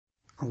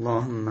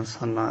اللهم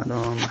صل على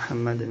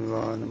محمد و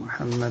آل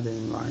محمد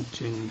و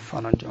عجل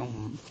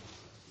فرجهم.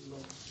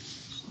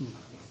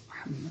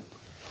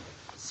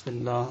 بسم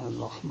الله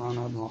الرحمن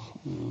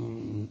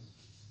الرحیم.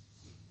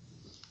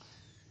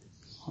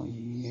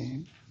 آیه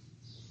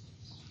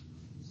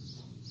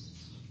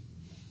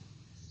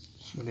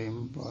سوره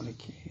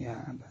مبارکه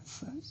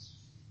عبس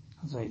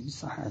از آیه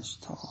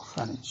 28 تا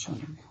آخرشان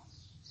می‌خونم.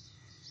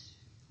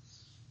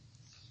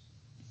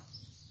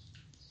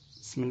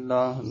 بسم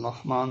الله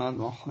الرحمن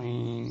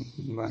الرحیم.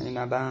 و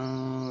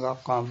عنبا و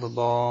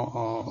قضبا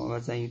و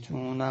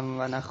زیتونا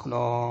و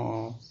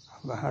نخلا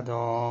و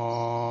حدائق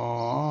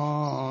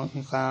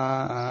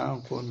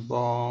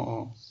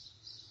غلبا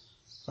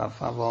و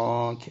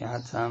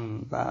فواکهة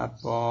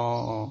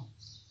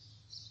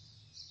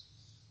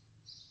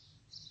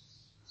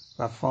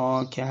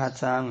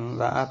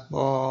و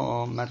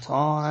ابا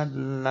متاعا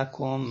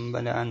لکم و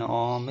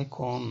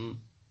لانعامکم.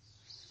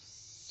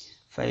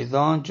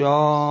 فإذا جاءت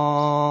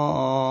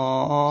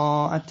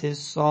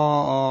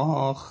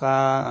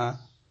الصاخة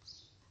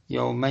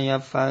يوم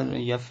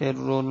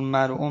يفر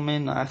المرء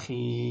من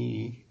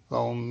أخيه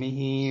وأمه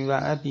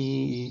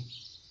وأبيه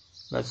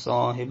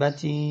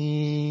وصاحبته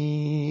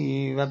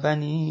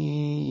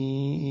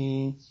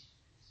وبنيه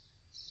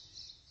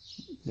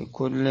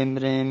لكل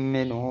امرئ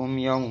منهم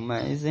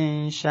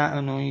يومئذ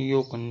شأن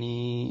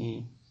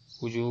يغنيه.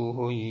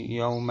 وجوه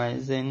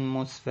يومئذ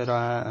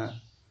مسفرة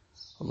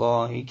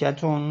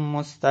ضاحكة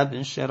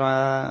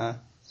مستبشرة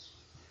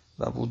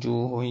و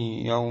وجوه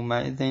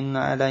یومئذ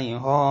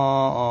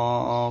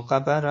علیها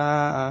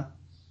غبرة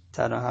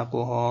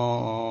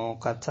ترهقها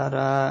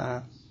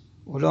قترة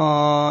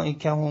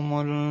اولئک هم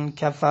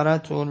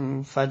الکفرة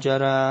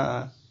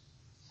الفجرة.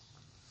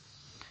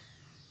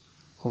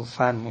 او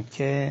فرمود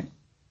که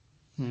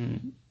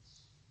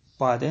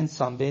باید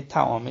انسان به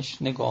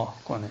طعامش نگاه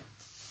کنه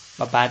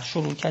و بعد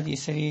شروع کرد یه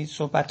سری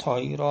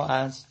صحبت‌هایی را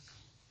از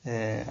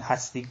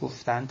هستی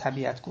گفتن،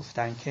 طبیعت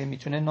گفتن که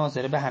میتونه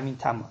ناظر به همین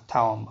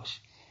طعام باشه.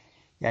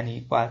 یعنی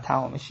باید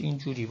طعامش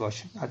اینجوری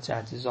باشه، از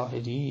جهت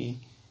ظاهری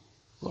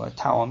باید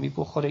طعامی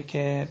بخوره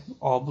که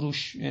آب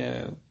روش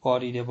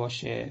باریده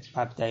باشه،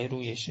 مبدأ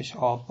رویشش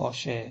آب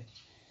باشه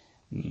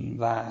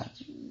و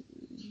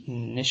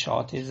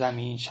نشاط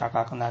زمین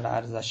شققنا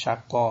الارض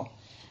شقا،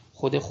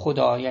 خود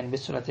خدا یعنی به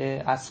صورت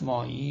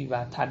اسمایی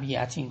و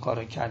طبیعت این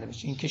کارو کرده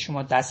باشه. این که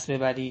شما دست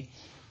ببری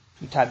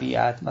تو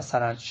طبیعت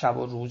مثلا شب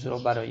و روز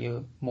رو برای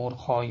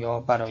مرغ‌ها یا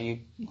برای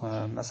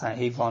مثلا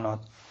حیوانات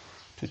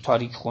تو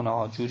تاریک خونه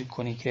ها جوری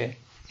کنی که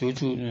دو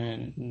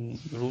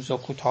روز رو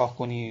کوتاه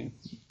کنی،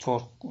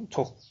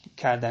 تخم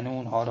کردن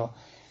اونها رو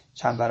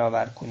چند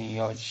برابر کنی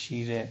یا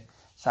شیر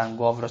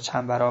سنگاو رو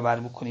چند برابر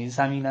بکنی،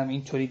 زمینم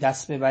اینطوری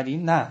دست ببری،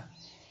 نه،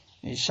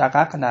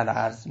 شققنا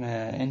الارض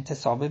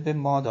انتساب به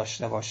ما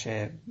داشته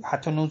باشه.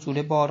 حتی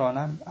نزول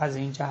بارانم از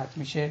این جهت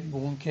میشه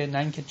بگون که نه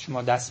اینکه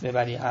شما دست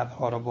ببری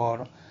ابرها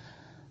رو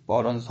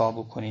بارانزا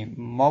بکنیم،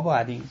 ما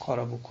باید این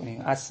کارو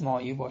بکنیم،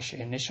 اسمایی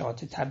باشه،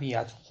 نشاط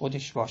طبیعت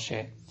خودش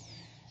باشه.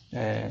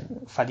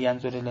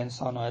 فلینظر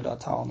الانسان الی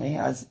طعامه،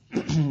 از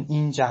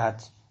این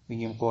جهت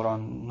میگیم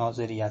قرآن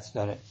ناظریت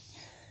داره.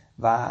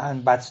 و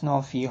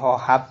انبتنا فیها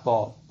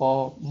حبا،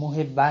 با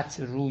محبت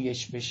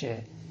رویش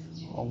بشه.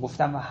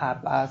 گفتم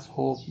حب از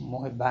حب،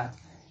 محبت،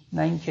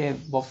 نه اینکه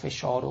با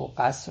فشار و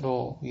قصر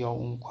و یا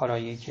اون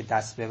کارایی که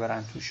دست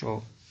ببرن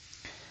توشو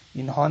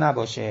اینها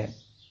نباشه.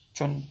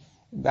 چون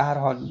به هر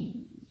حال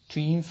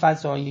توی این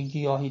فضای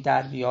گیاهی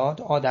در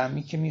بیاد،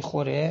 آدمی که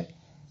میخوره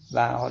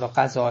و حالا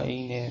غذا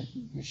این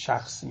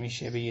شخص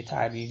میشه، به یه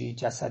تعبیری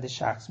جسد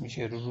شخص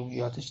میشه، رو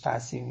روحیاتش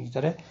تاثیر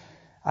میذاره،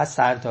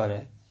 اثر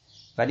داره.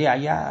 ولی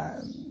اگه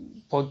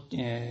با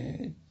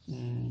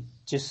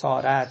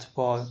جسارت،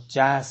 با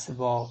جس،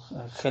 با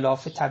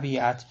خلاف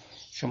طبیعت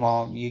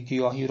شما یه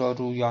گیاهی را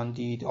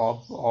رویاندید،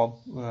 آب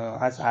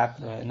از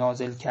ابر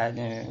نازل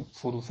کرد،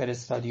 فرو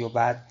فرستادی و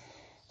بعد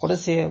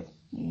خلاصه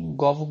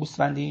گاو و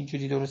گوسفندی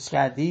اینجوری درست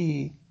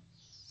کردی،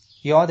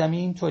 یه آدمی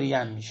اینطوری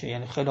هم میشه،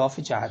 یعنی خلاف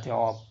جهت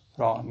آب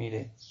راه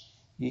میره.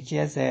 یکی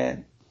از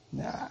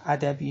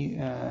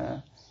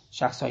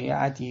شخصای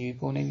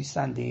ادیب و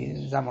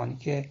نویسنده زمانی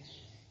که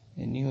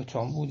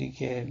نیوتن بودی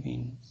که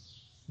این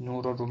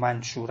نور رو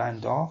منشور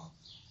انداخت،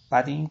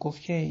 بعد این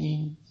گفت که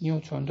این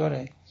نیوتن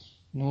داره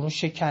نور رو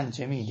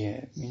شکنجه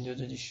میده،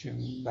 میندازدش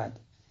بعد.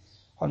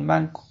 حالا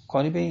من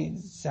کاری به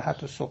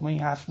صحت و سقم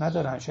این حرف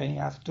ندارم، شاید این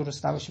حرف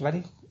درست نباشه،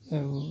 ولی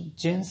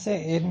جنس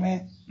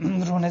علم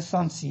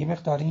رنسانسی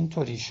مقدار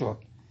اینطوری شد،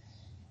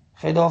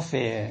 خلاف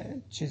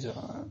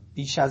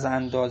بیش از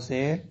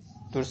اندازه.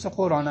 درسته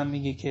قرآن هم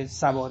میگه که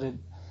سوار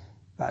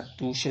بعد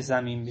دوش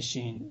زمین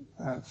بشین،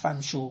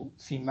 فمشو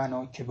فی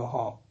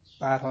مناکبها.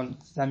 به هر حال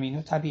زمین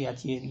و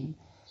طبیعتی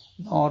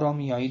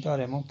نارامیایی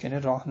داره، ممکنه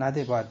راه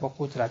نده، باید با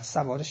قدرت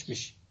سوارش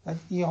بشین. ولی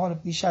یه حال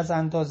بیش از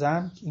اندازه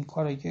هم این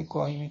کارایی که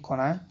گاهی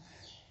میکنن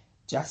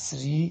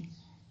جسری،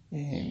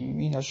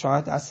 اینا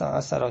شاید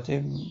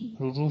اثرات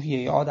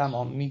روحیه آدم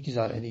ها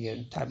میگذاره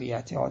دیگه،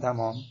 طبیعت آدم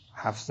ها،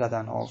 حرف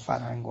زدن ها،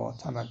 فرهنگ ها،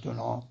 تمدن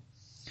ها.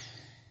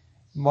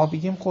 ما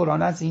بگیم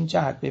قرآن از این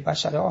جهت به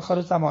بشر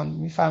آخر زمان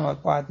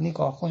میفرماد باید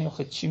نگاه کنی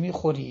آخه چی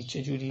میخوری،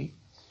 چجوری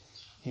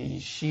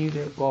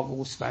شیر گاو و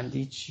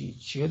گوسفندی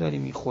چی رو داری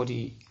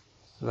میخوری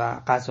و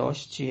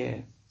غذاش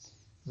چیه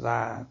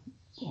و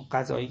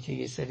غذایی که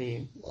یه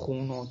سری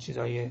خون و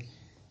چیزای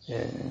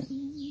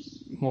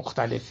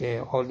مختلف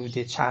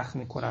آلوده چرخ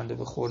میکنند و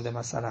به خورده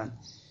مثلا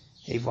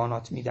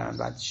حیوانات میدن،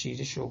 بعد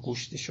شیرش و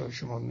گوشتش رو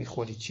شما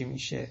میخوری چی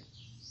میشه.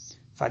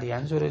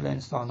 فلینظر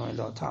الانسان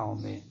الی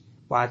طعامه،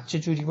 باید چه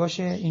جوری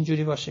باشه؟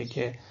 اینجوری باشه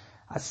که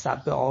از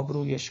سب آب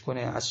رویش کنه،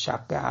 از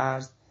شق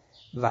ارض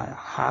و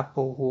حب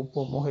و حب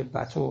و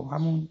محبت و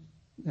همون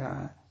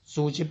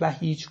زوج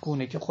بهیج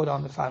گونه که خدا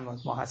میفرماد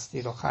ما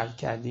هستی رو خلق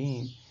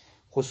کردیم،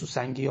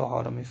 خصوصا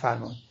گیاها رو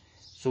میفرماد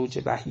زوج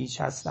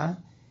بهیج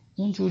هستن،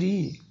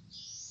 اونجوری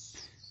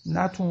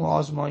نه تو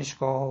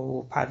آزمایشگاه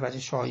و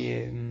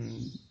پرورش‌های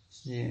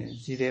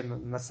زیر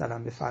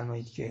مثلا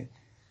بفرمایید که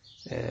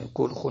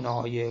گلخونه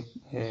های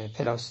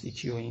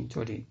پلاستیکی و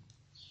اینطوری.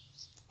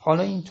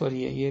 حالا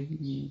اینطوریه، یه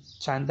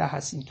چنده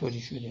هست اینطوری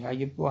شده،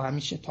 اگه با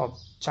همیشه تا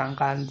چند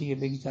قرن دیگه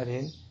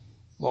بگذره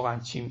واقعا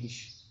چی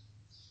میشه.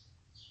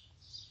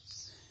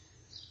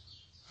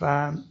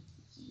 و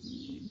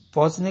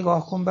باز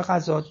نگاه کن به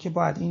غذات که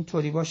باید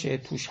اینطوری باشه،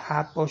 توش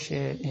حب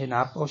باشه،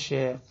 عنب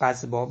باشه،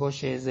 قزبا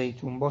باشه،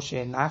 زیتون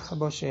باشه، نخل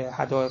باشه،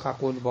 حدائق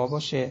قلبا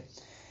باشه،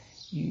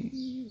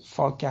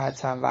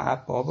 فاکهة و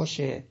ابا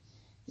باشه،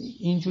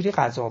 اینجوری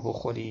غذا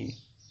بخوری.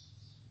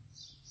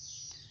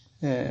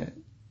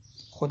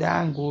 خود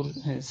انگور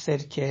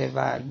سرکه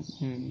و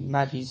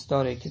مریض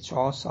داره که چه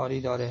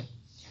آثاری داره.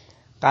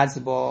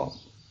 قزبا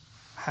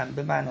هم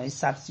به معنای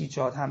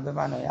سبزیجات هم به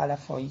معنای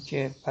علفایی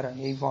که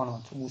برای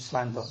حیوانات و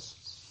گوسفندان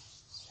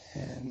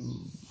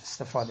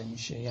استفاده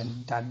میشه،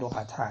 یعنی در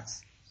لغت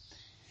هست.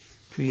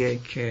 توی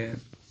یک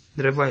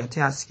روایتی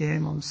هست که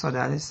امام صادق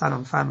علیه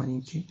السلام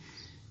فرمودن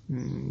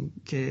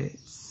که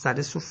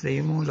سر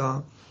سفره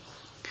مولا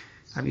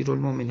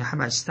امیرالمومنین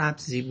همش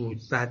سبزی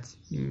بود. بعد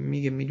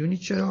میگه میدونی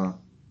چرا؟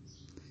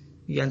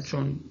 میگن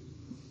چون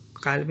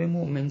قلب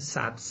مؤمن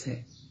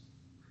سبزه.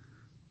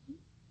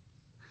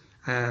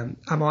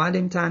 اما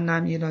علمت ان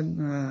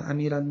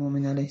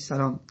امیرالمومنین علیه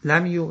السلام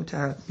لم یؤت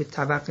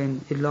بطبق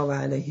الا و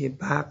علیه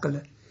بقل،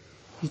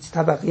 هیچ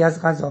طبقی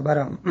از غذا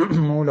برام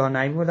مولا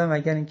نیوردن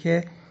مگر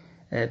اینکه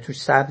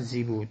توش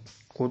سبزی بود.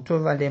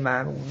 گفتم ولی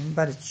معلوم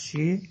برای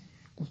چی؟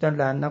 گفتن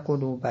لأن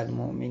قلوب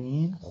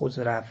المؤمنین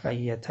خضر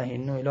فهی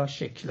تهن الی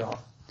شکلها،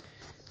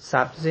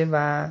 سبزه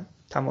و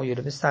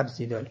تمایل به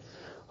سبزی داره.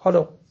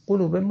 حالا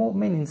قلوب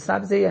مؤمنین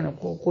سبزه، یعنی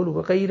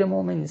قلوب غیر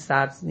مؤمنین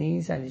سبز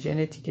نیست، یعنی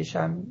ژنتیکش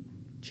هم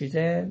چیز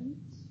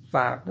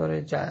فرق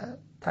داره،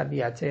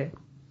 طبیعت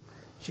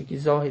شکل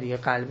ظاهری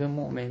قلب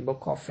مؤمن با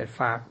کافر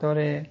فرق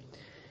داره،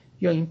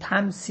 یا این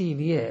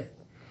تمثیلیه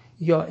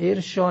یا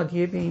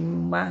ارشادیه به این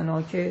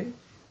معنا که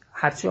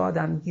هرچی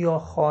آدم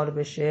گیاهخوار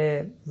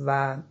بشه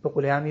و به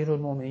قول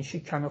امیرالمومنین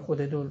شکم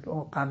خودت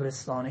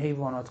قبرستان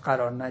حیوانات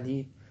قرار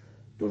ندید.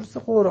 درست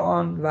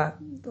قرآن و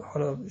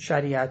حالا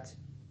شریعت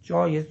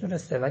جایز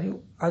درسته، ولی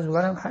از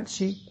اونورم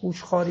هرچی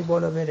گوشخواری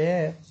بالا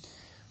بره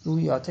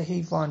روحیات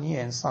حیوانی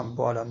انسان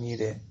بالا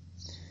میره.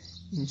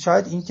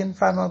 شاید این که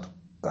میفرماد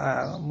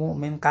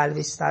مؤمن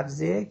قلبش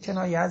سبزه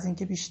کنایه از این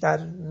که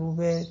بیشتر رو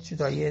به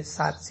چیزای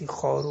سبزی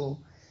خار و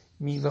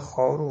میوه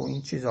خار و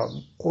این چیزا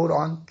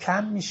قرآن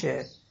کم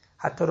میشه،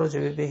 حتی راجع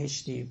به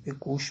بهشتی به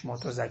گوش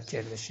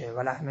متذکر بشه و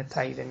لحم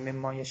طیر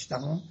مما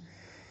یشتهون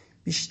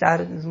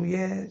بیشتر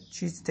روی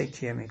چیز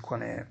تکیه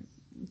میکنه،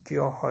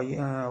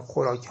 گیاهای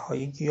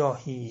خوراک‌های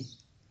گیاهی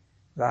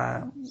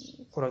و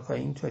خوراک‌های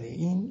اینطوری.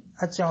 این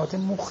از جهات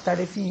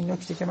مختلفی این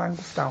نکته که من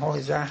گفتم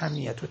حائز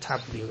اهمیت و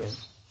تبلیغه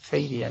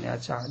خیلی، یعنی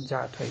از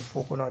جهت‌های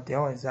فوق‌العاده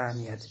حائز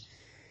اهمیت.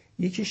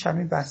 یکیش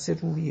همین بحث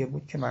روحیه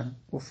بود که من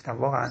گفتم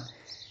واقعا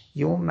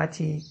یه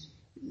امتی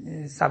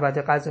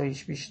سبد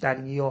غذایش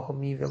بیشتر گیاه و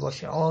میوه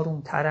باشه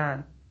آروم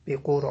ترن، به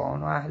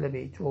قرآن و اهل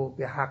بیت و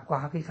به حق و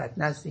حقیقت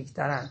نزدیک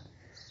ترن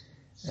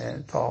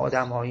تا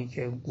آدم هایی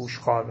که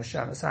گوشخوار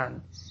بشن.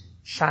 مثلا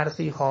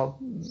شرقی ها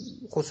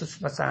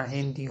خصوص مثلا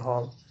هندی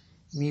ها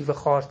میوه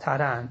خوار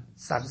ترن،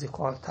 سبزی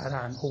خوار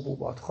ترن،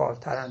 حبوبات خوار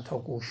ترن تا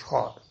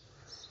گوشخوار.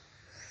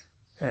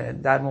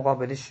 در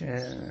مقابلش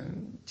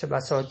چه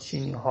بسا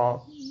چینی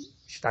ها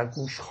بیشتر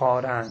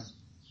گوشخوارن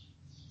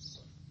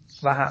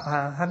و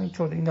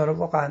همینطور. اینا رو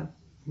واقعا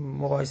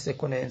مقایسه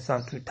کنه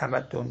انسان تو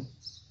تمدن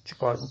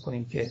چیکار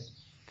میکنیم که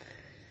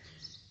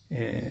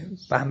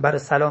هم برای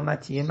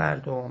سلامتی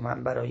مردم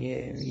هم برای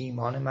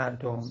ایمان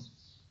مردم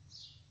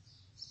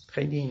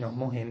خیلی اینا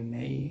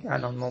مهمه.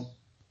 الان ما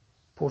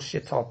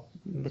پرشتاب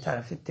به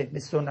طرف طب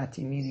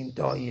سنتی میریم،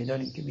 داعیه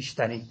داریم که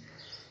بیشترین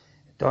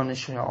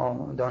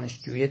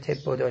دانشجوی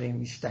طب داریم،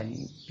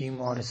 بیشترین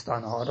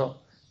بیمارستان ها رو،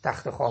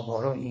 تخت خواب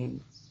ها رو.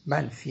 این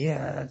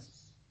منفیه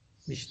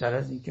بیشتر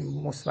از این که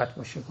مثبت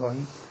باشه،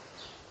 گاهی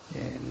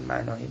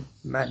معنای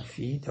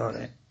منفی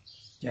داره.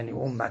 یعنی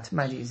امت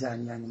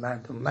مریضن، یعنی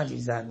مردم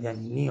مریضن،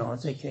 یعنی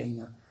نیازه که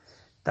اینا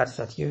در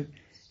صورتی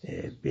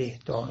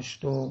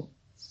بهداشت و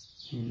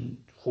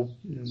خوب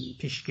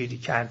پیشگیری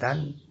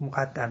کردن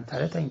مقدم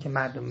تره تا اینکه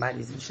مردم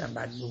مریض میشن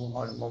بعد اون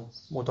حال ما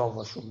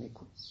مداواشون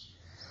میکنیم.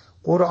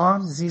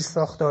 قرآن زیر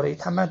ساختاره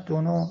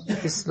تمدن و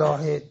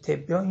اصلاح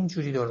طبی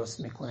اینجوری درست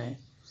میکنه.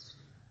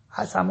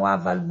 از همون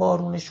اول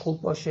بارونش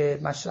خوب باشه،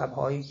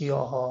 مشرب‌های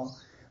گیاها،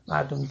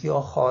 مردم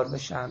گیاه خوار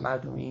بشن،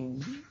 مردم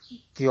این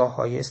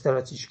گیاهای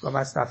استراتژیک رو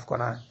مصرف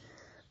کنن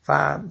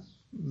و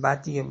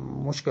بعد دیگه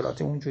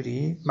مشکلات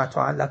اونجوری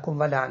متاع لکم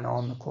و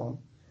لانعامکم.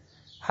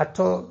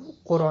 حتی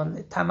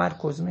قرآن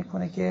تمرکز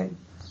میکنه که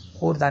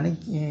خوردن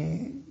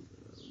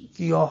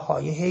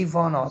گیاهای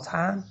حیوانات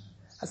هم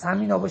از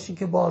همینا باشه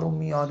که بارون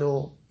میاد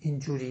و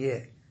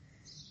اینجوریه.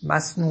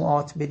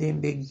 مصنوعات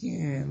بدیم به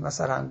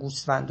مثلا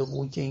گوسفند و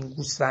بوی که این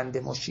گوسفند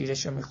ما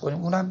شیرشو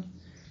میخوریم اونم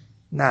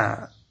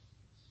نه،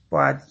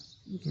 باید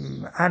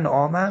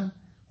انعامم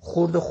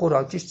خورد و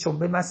خوراکش چون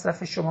به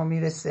مصرف شما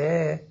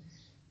میرسه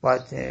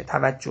باید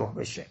توجه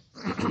بشه.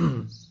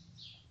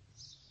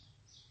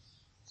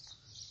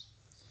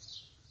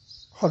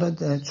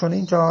 حالا چون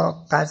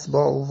اینجا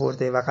قصبا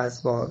آورده و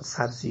قصبا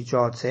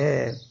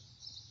سبزیجاته،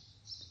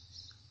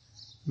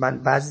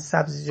 من بعضی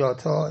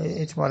سبزیجات ها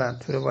اجمالا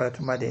تو روایت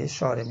اومده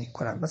اشاره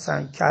میکنم.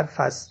 مثلا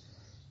کرفس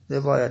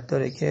روایت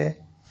داره که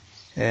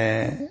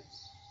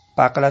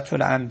بقلة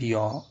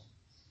الانبیا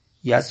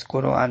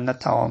یذکر ان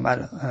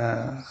طعام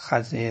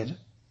خضر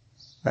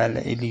و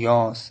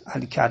الیاس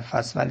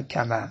الکرفس و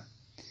الکمع.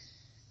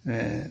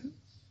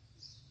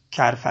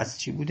 کرفس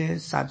چی بوده؟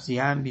 سبزی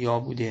انبیا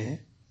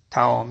بوده،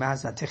 طعام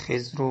حضرت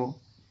خضر و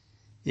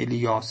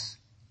الیاس.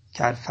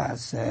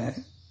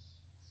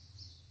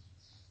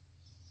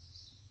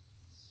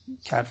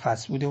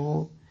 کرفس بوده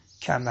و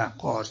کمع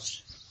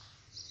قارچ،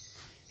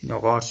 اینا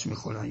قارچ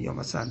میخورن. یا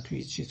مثلا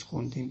توی چیز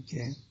خوندیم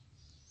که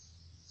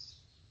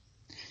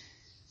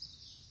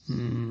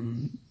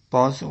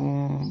باز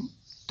اون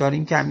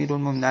داریم که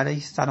امیرالمومنین علیه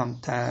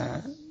السلام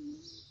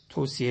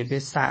توصیه به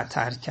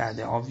سعتر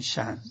کرده،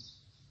 آویشن.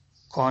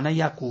 کانه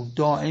یقول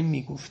دائم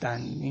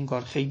میگفتن، این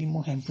کار خیلی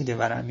مهم بوده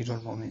برای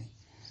امیرالمومنین.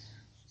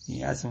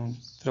 از اون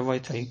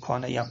روایت های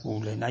کانه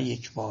یقوله، نه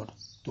یک بار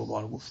دو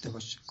بار گفته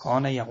باشه،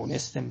 کانه یقول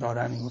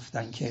استمرارا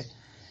میگفتن که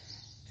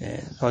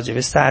راجب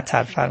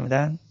سعتر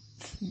فرمودن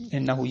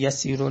انه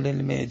یسیر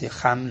للمعده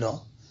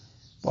خملا،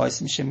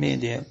 باعث میشه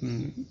معده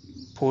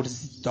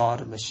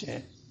پرزدار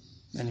بشه.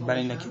 یعنی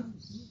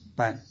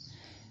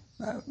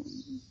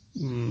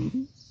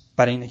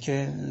برای اینه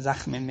که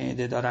زخم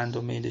معده دارند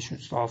و معدهشون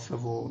صافه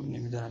و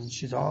نمیدونم این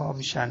چیزا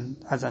آویشن،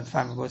 ازن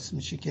فرم باعث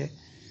میشه که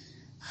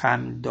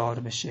خمل دار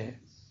بشه،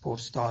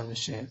 پرزدار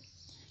بشه.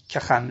 که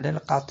خمل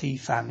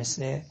القطیفه،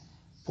 مثل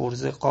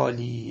پرز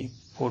قالی،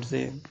 پرز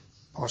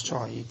پارچه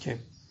هایی که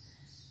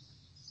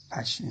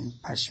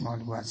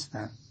پشمالو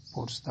هستن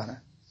پرز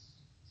دارن.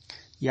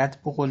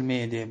 ید بقل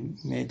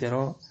معده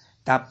رو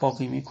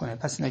دباغی میکنه.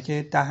 پس اینا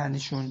که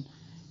دهنشون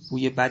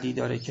بوی بدی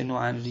داره که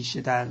نوعاً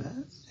ریشه در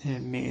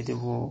معده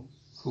و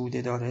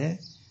روده داره،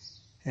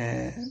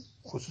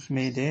 خصوص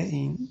معده،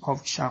 این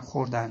آویشن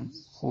خوردن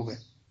خوبه.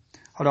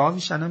 حالا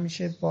آویشن ها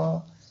میشه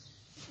با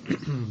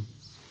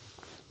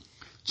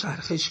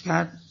چرخش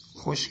کرد،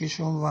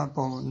 خشکشون و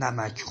با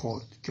نمک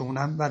خورد که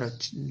اونم برای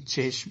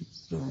چشم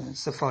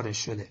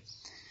سفارش شده.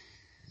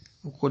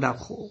 خودم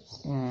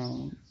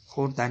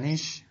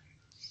خوردنش،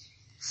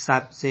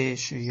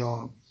 سبزش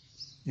یا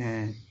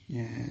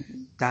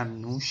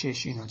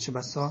دمنوشش، اینا چه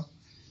بسا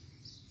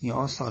یا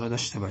آثار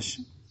داشته باشه.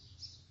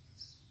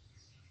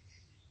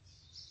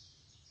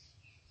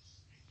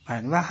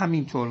 و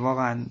همینطور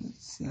واقعا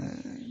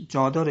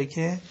جا داره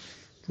که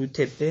تو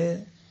طب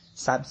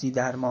سبزی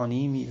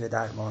درمانی، میوه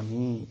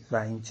درمانی و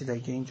این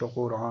چیزایی که اینجا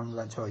قرآن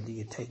و جای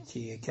دیگه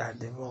تکیه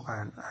کرده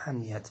واقعا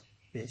اهمیت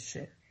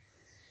بشه.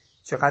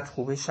 چقدر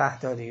خوبه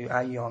شهرداری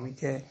ایامی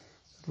که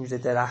روز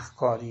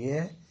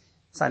درختکاریه،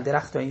 مثلا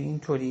درختای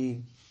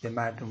اینطوری به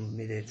مردم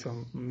میده،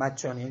 چون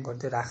مجانی انگار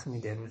درخت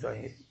میده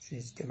روزای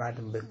چیز که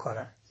مردم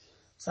بکارن.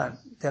 مثلا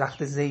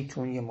درخت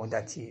زیتون یه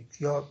مدتی،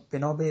 یا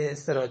بنا به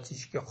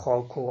استراتژی که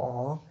خاک و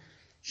آب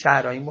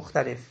شهرهای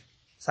مختلف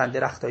مثلا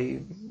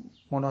درختای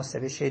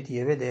مناسبش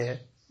هدیه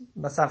بده.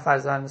 مثلا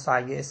فرضاً مثلا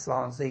اگه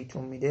اصفهان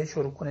زیتون میده،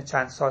 شروع کنه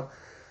چند سال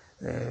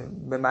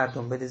به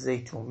مردم بده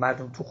زیتون.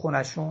 مردم تو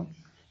خونشون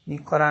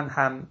میکارن،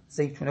 هم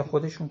زیتون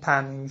خودشون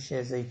تامین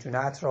میشه، زیتون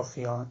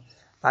اطرافیان.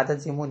 بعد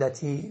از یه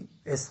مدتی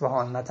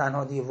اصفهان نه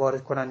تنها دیگه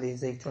وارد کننده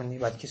زیتون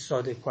نیست، بلکه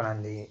صادر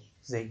کننده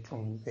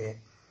زیتون به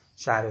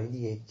شهرهای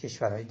دیگه،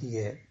 کشورهای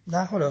دیگه.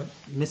 نه حالا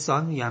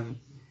مثال میگم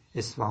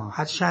اصفهان،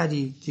 هر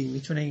شهری که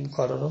میتونه این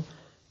کارا رو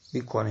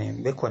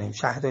بکنیم.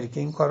 شهرداری که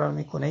این کارا رو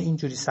میکنه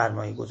اینجوری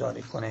سرمایه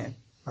گذاری کنه،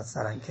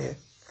 مثلا که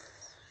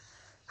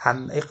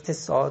هم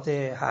اقتصاد،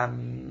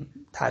 هم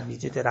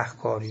ترویج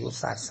درختکاری و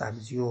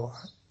سرسبزی و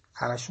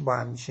همشون با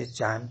هم میشه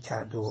جمع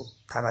کرد و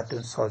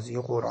تمدن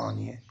سازی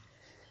قرآنیه.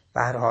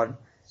 به هر حال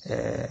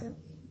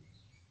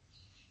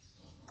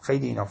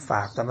خیلی اینا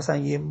فرق داره. مثلا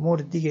یه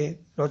مورد دیگه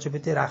راجع به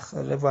درخت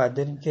روایت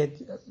داریم که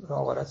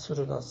آقا رسول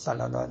الله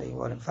صلی الله علیه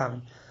و آله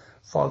فرمود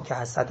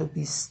فاکهه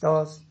 120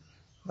 تاست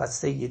و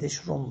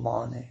سیدش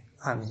رمان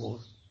انگور،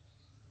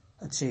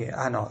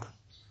 انار.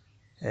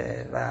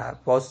 و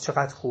باز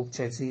چقدر خوب،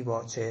 چه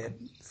زیبا، چه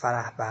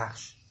فرح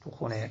بخش تو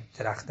خونه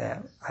درخت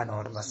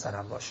انار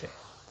مثلا باشه.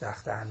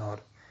 درخت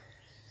انار،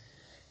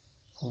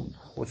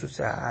 خصوص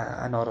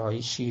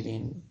انارهای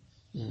شیرین،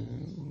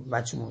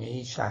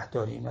 مجموعه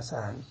شهرداری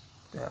مثلا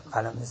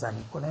قلم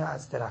زنی کنه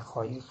از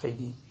درخت‌های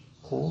خیلی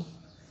خوب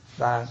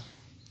و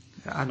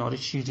انار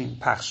شیرین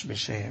پخش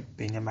بشه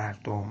بین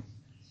مردم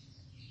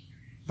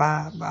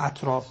و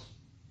اطراف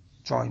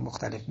جای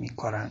مختلف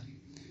میکارن.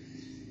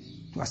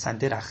 مثلا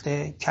درخت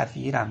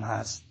کویر هم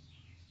هست،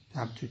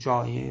 هم تو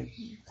جای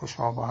خوش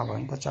آب و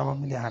هوایی با جواب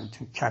میده، هم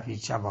تو کویر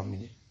جواب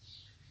میده.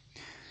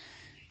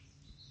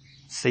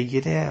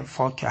 سید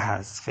فاکهه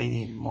هست،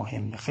 خیلی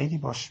مهمه، خیلی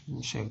باش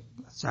میشه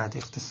از جهت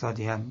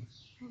اقتصادی هم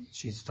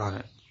چیز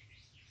داره.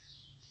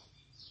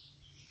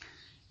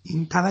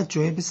 این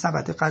توجه به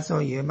سبد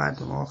غذایی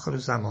مردم آخر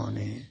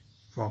زمانه.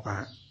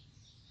 واقعا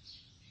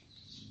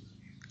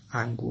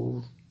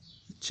انگور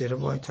چه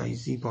روایت‌های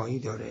زیبایی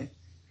داره،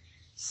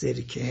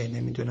 سرکه،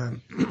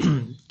 نمیدونم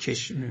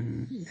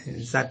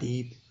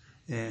زبیب،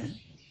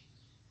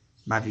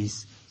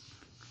 مویز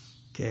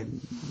که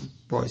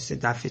باعث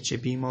دفع چه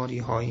بیماری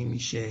هایی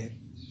میشه،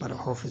 برای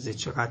حافظه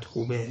چقدر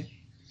خوبه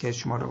که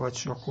شما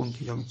روایتش رو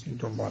خوندید و میتونید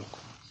دنبال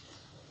کنید.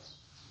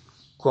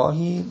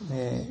 گاهی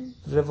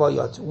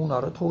روایات اونا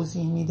رو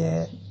توضیح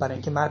میده برای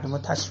اینکه مردم رو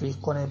تشویق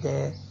کنه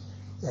به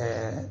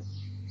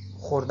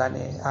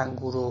خوردن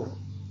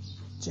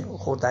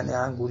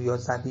انگور یا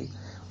زبیب.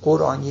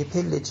 قرآن یه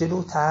پله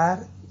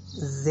جلوتر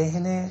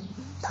ذهن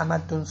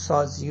تمدن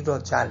سازی را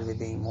جلب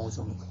به این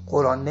موضوع میکنه.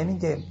 قرآن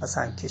نمیگه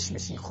مثلا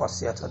کشمش این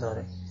خاصیت ها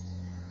داره،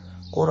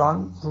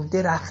 قرآن رو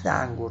درخت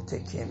انگور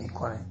تکیه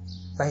میکنه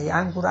و هی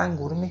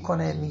انگور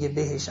میکنه، میگه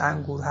بهش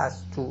انگور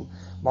هست، تو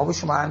ما به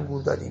شما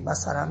انگور دادیم.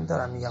 مثلا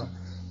دارم میگم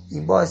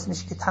این باعث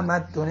میشه که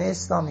تمدن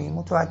اسلامی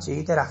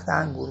متوجه درخت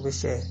انگور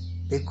بشه،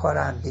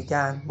 بکارن،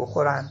 بگن،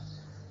 بخورن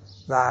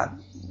و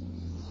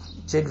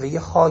جلوه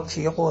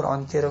خاکی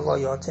قرآن که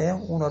روایاته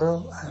اونا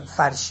رو،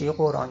 فرشی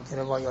قرآن که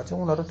روایاته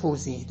اونا رو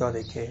توضیح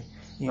داده که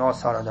این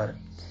آثار داره.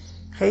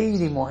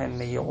 خیلی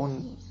مهمه.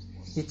 اون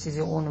یه چیزی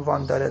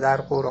عنوان داره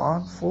در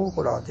قرآن فوق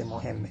العاده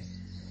مهمه.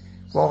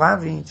 واقعا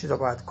روی این چیزا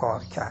باید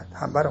کار کرد،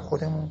 هم برای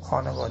خودمون،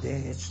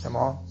 خانواده،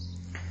 اجتماع.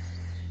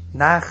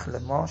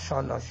 نخل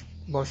ماشاءالله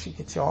باشی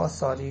که چه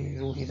آثاری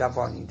روحی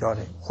روانی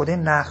داره. خود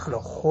نخل و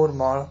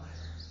خرما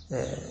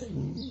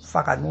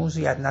فقط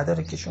موضوعیت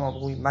نداره که شما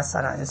بگویید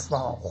مثلا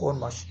اصفهان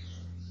خرماش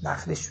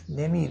نخلش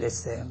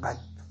نمیرسه، انقدر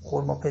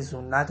خرما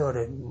پزون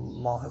نداره،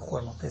 ماه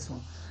خرما پزون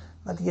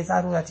و دیگه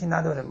ضرورتی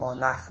نداره ما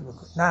نخل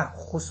بکنیم. نه،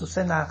 خصوص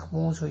نخل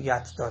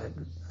موضوعیت داره،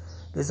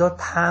 لذا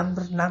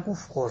تمر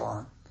نگفت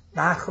قرآن،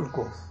 نخل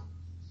گفت.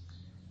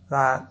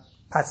 و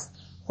پس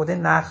خود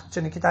نخل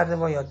چون که در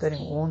روایات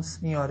داریم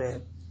اونس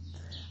میاره،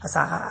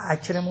 اصلا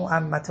اکرموا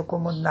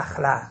عمتکم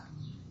النخله،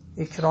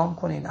 اکرام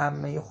کنین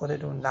عمه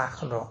خودتون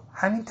نخل را.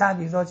 همین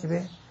تعبیر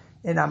راجبه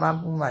انم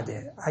هم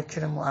اومده،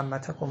 اکرموا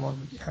عمتکم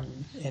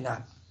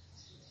انم،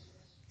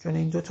 چون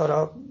این دوتا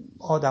را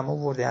آدم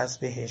آورده از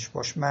بهش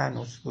باش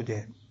مانوس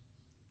بوده.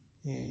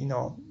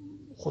 اینا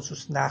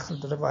خصوص نخل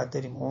داره باید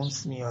داریم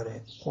اونس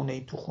میاره، خونه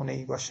ای تو خونه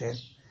ای باشه،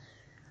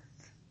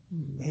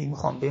 هی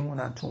میخوام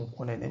بمونن تو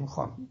خونه،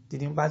 نمیخوام.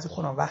 دیدیم بعضی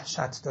خونه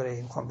وحشت داره،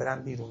 هی میخوام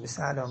برن بیرون،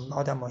 مثل الان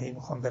آدم ها هی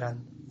میخوام برن،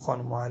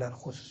 خانم ها الان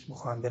خصوص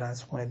میخوام برن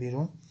از خونه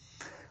بیرون.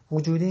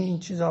 وجود این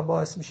چیزا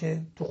باعث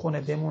میشه تو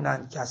خونه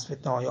بمونن که از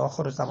فتنه‌های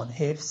آخر زمان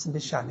حفظ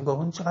بشن. نگاه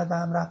اون چقدر به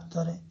هم ربط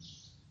داره.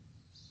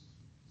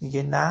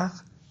 میگه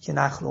نخل که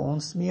نخل و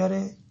اونس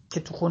میاره که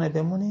تو خونه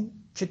بمونیم،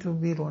 که تو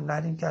بیرون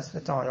نریم که از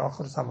فتنه‌های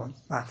آخر زمان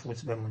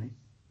محفوظ بمونیم.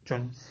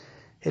 چون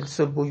حلس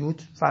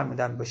البیوت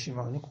فرمودن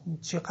باشیم،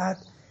 چقدر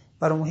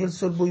برای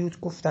حلس البیوت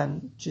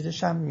گفتن.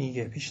 چیزش هم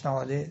میگه،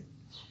 پیشنهاد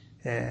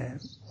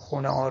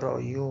خونه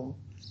آرایی و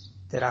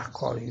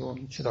درختکاری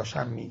و چیزاش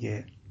هم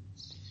میگه،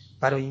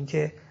 برای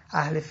اینکه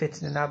اهل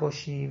فتنه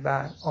نباشی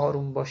و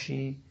آروم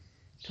باشی،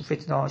 تو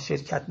فتنه ها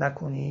شرکت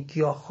نکنی.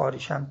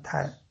 گیاهخواریش هم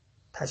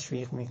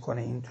تشویق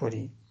میکنه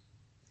اینطوری،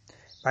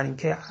 برای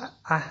اینکه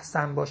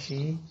احسن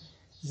باشی.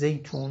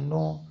 زیتون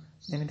و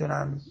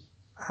نمیدونم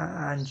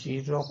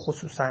انجیر را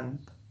خصوصا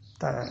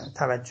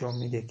توجه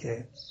میده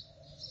که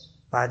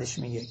بعدش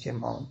میگه که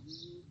ما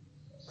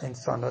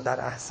انسان را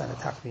در احسن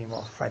تقویم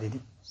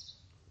آفریدیم.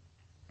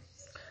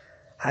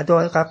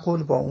 حدائق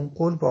قل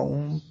با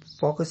اون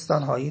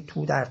باغستان های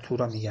تو در تو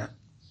را میگن.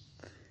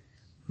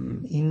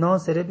 این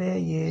ناظره به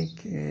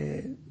یک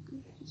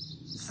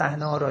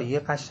صحنه آرایی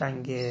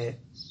قشنگ.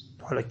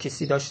 حالا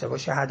کسی داشته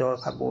باشه حدائق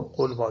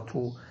قل با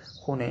تو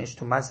خونهش،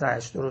 تو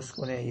مزرعهش درست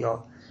کنه،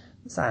 یا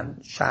مثلا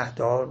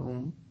شهردار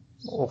اون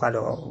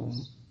عقلا اون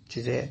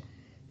چیز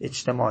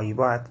اجتماعی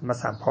باید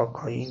مثلا پارک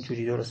های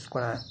اینجوری درست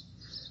کنن.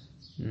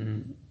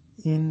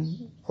 این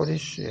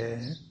خودش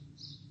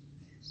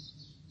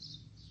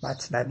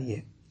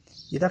مطلبیه.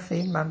 یه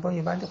دفعه من با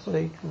یه بنده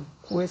خدایی تو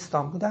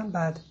کوهستان بودم،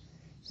 بعد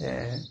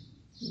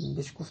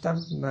بهش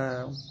گفتم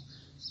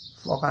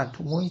واقعا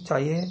تو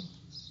محیطای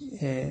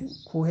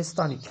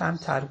کوهستانی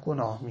کمتر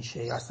گناه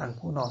میشه یا اصلا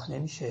گناه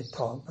نمیشه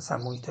تا مثلا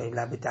محیطای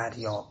لب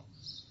دریا.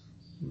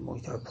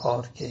 محیط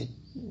پارک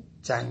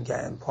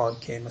جنگل،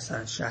 پارک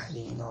مثلا شهری،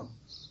 اینا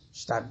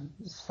بیشتر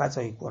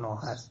فضای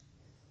گناه هست.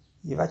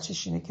 یه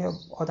وجهش اینه که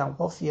آدم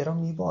قافیه را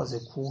میبازه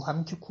کوه،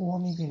 همین که کوه رو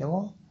میبینه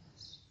و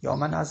یا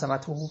من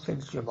عظمته فی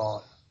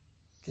الجبال،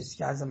 کسی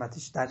که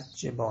عظمتش در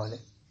جباله.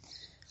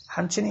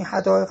 همچنین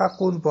حدائق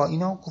قلبا،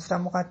 اینا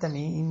گفتم مقدمه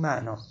این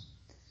معنا،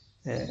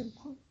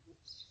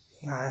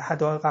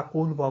 حدائق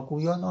قلبا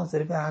گویا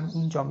ناظر به هم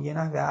اینجا یه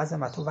نحوه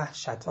عظمت و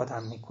وحشت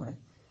آدم میکنه.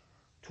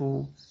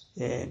 تو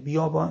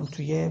بیابان،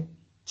 توی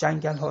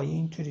جنگل های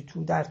اینطوری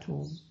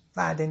تو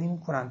وعده نمی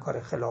کنن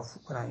کار خلاف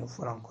کنن یا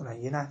فلان کنن،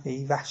 یه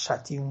نحوه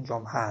وحشتی اونجا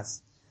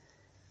هست.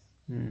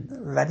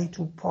 ولی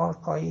تو پارک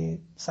های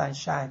مثلا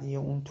شهری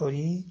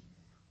اونطوری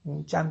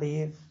اون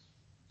جنبه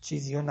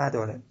چیزی رو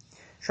نداره.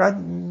 شاید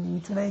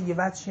میتونه یه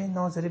وجه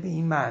ناظر به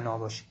این معنا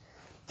باشه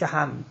که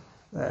هم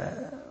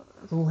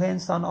روح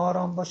انسان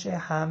آرام باشه،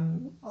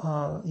 هم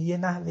یه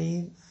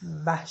نحوه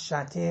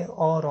وحشت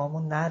آرام و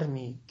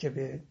نرمی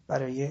که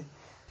برای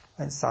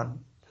انسان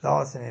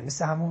لازمه،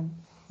 مثل همون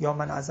یا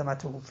من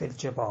عظمته فی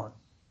الجبال.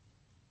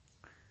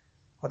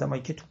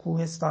 آدمایی که تو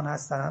کوهستان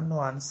هستن هم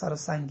نوعا سر و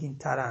سنگین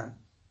ترن،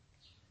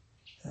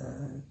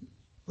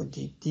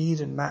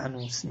 دیر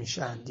مأنوس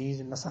میشن،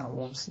 دیر مثلا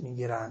اونس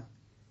میگیرن،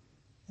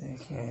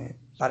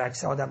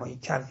 برعکس آدمایی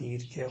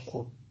کویر که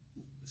خب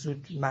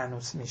زود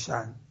مأنوس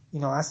میشن.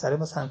 اینا اثر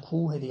مثلا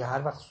کوه دیگه،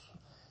 هر وقت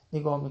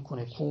نگاه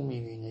میکنه کوه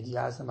میبینه دیگه،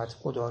 عظمت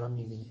خدا رو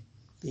میبینه،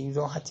 به این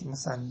راحتی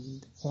مثلا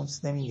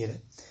اونس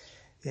نمیگیره.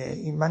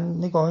 من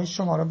نگاه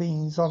شما رو به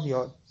این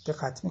زاویه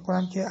دقت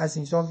میکنم که از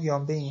این زاویه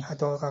به این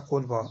حدائق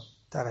قلبا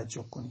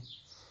توجه کنید.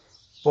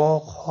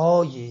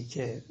 باغ‌هایی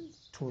که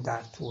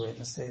توه،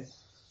 مثل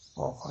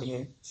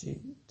باغ‌های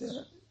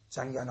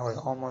جنگل‌های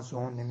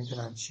آمازون،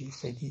 نمیدونم چی،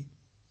 خیلی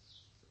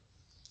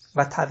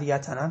و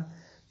طبیعتاً هم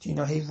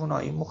اینا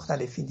حیوانات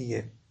مختلفی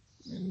دیگه،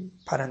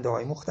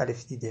 پرنده‌های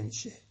مختلفی دیده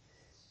میشه،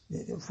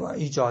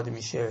 ایجاد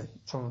میشه،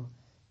 چون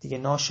دیگه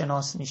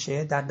ناشناس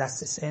میشه، در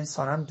دسترس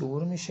انسان هم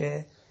دور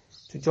میشه.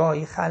 تو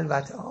جایی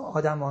خلوت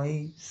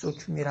آدمایی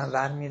سکر میرن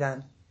ور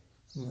میرن،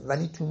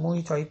 ولی تو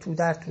محیطای تو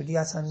دی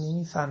اصلا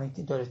نمیفهمه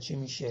که داره چی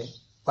میشه.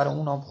 برای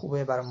اونام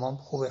خوبه، برای ما هم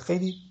خوبه،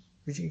 خیلی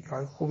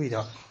ویژگی‌های خوبی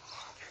داره.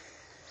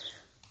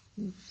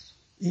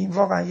 این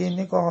واقعا یه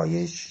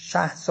نگاه‌های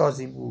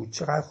شهرسازی بود،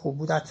 چقدر خوب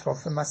بود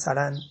اطراف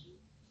مثلا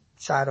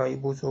شهرهای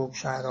بزرگ،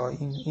 شهرهای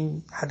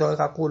این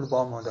حدائق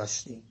قلبا ما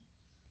داشتیم.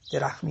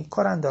 درخت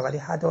میکارند ولی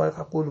حدائق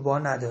قلبا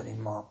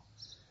نداریم ما.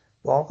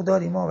 باغ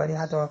داریم ما ولی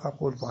حدائق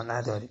قلبا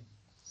نداریم.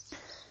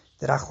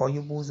 درخت‌های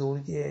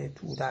بزرگ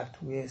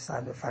توی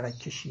سر به فلک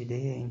کشیده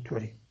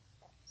اینطوری.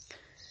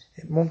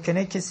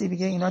 ممکنه کسی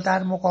بگه اینا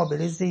در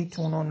مقابل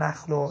زیتون و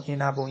نخل و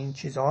عنب و این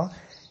چیزا،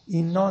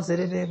 این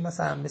ناظره به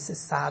مثلا مثل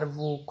سرو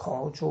و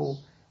کاج و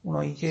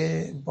اونایی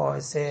که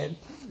باعث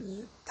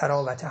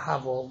تراوت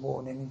هوا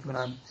و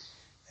نمیدونم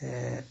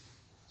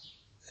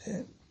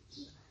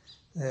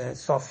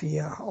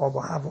صافی آب و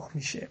هوا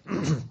میشه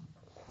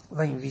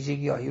و این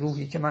ویژگی‌های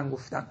روحی که من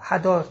گفتم.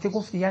 حدائق که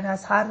گفتی یعنی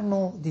از هر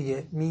نوع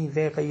دیگه،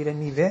 میوه غیر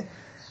میوه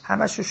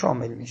همش رو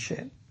شامل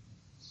میشه.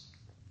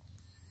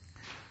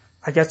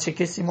 اگر چه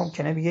کسی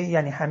ممکنه بگه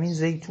یعنی همین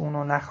زیتون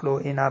و نخل و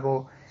عنب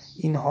و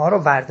اینها رو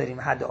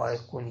ورداریم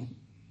حدائق کنیم،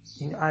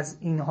 این از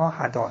اینها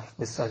حدائق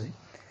بسازیم،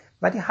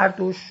 ولی هر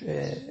دوش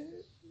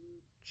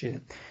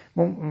چیه.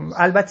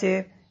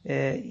 البته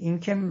این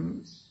که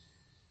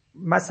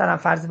مثلا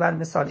فرض بر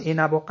مثال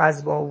عنب و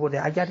قضبه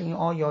آورده، اگر این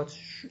آیات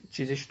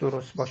چیزش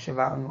درست باشه و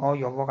این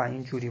آیات واقعا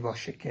اینجوری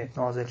باشه که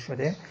نازل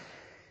شده،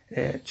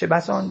 چه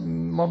بسا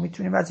ما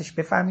میتونیم ازش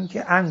بفهمیم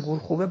که انگور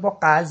خوبه با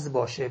قضب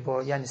باشه،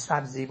 با یعنی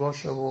سبزی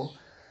باشه و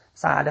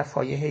مثلا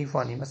علف‌های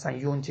حیوانی، مثلا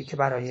یونجه که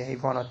برای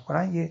حیوانات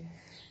کنن، یه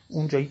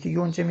اونجایی که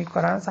یونجه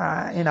میکارن مثلا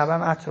عنب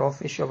هم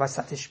اطرافش یا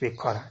وسطش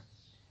بکارن،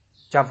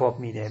 جواب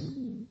میده.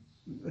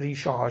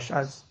 ریشه هاش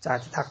از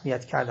جهت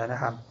تقویت کردن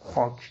هم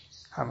خاک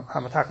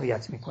هم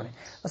تقویت میکنه.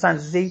 مثلا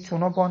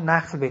زیتون رو با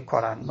نخل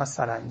بکارن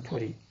مثلا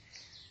اینطوری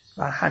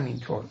و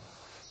همینطور.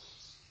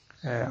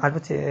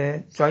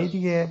 البته جای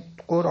دیگه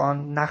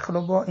قرآن نخل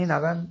رو با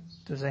عنب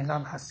تو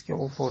ذهنم هست که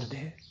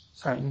آورده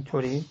مثلا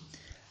اینطوری.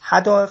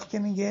 حدائق که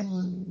میگه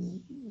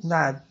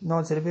نه،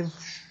 ناظر به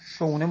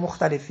شؤون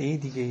مختلفه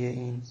دیگه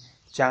این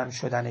جمع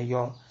شدنه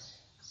یا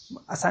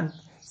اصلا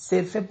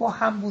صرف با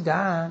هم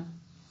بودن.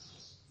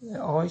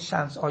 آقای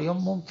شمس، آیا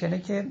ممکنه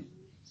که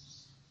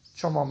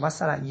شما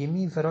مثلا یه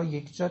میوه را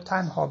یک جا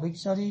تنها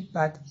بگذاری،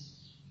 بعد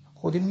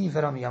خود میوه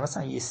را میگم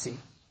مثلا یه سیب،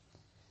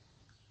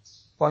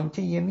 با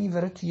اینکه یه میوه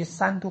را توی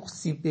صندوق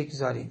سیب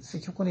بگذاریم،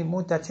 فکر کنید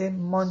مدت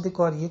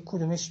ماندگاری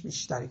کدومش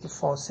بیشتره که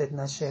فاسد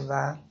نشه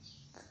و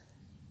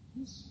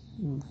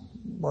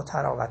با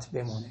تراوت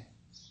بمونه؟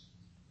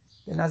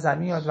 به نظر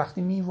میاد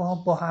وقتی میوه ها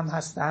با هم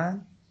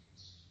هستن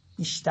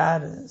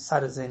بیشتر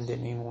سر زنده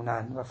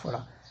میمونن و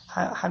فلان.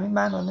 همین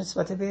معنا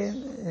نسبت به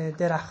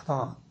درخت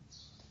ها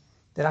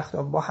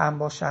با هم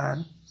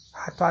باشن،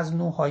 حتی از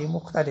نوع‌های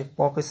مختلف،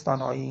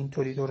 باغستان‌های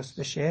اینطوری درست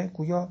بشه،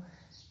 گویا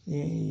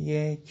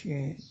یک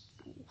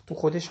تو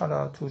خودش،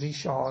 حالا تو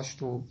ریشه هاش،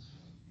 تو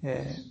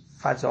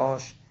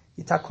فضاش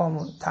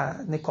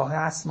یه نکاه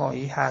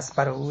اسمایی هست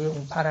برای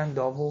اون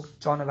پرندا و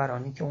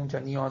جانورانی که اونجا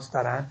نیاز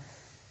دارن،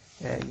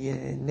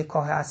 یه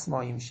نکاه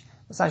اسمایی میشه.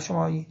 مثلا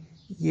شما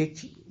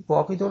یک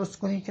باقی درست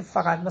کنید که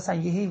فقط مثلا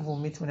یه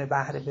حیوان میتونه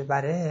بهره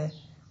ببره،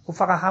 خب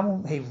فقط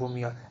همون حیوان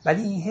میاد،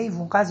 ولی این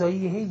حیوان غذای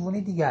یه حیوان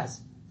دیگه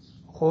است،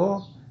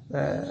 خب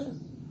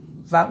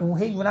و اون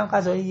حیوان هم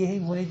غذای یه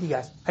حیوان دیگه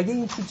است. اگه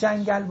این تو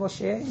جنگل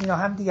باشه اینا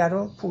هم دیگر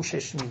رو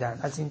پوشش میدن.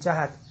 از این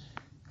جهت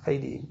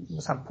خیلی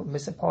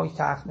مثل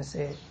پایتخت،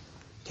 مثل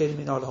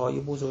ترمینال های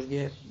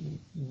بزرگ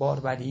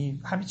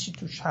باربری، همه چی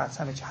توش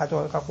هست، همه چی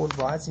حدائق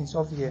قلبا از این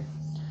زاویه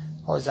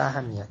حائز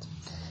اهمیت.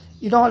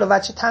 اینا حالا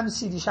بچه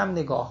تمثیلیش هم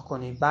نگاه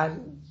کنید،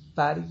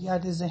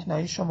 برگرد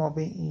ذهنهای شما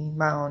به این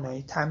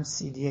معانای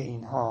تمثیلی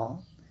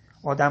اینها،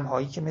 آدم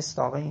هایی که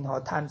مصداق اینها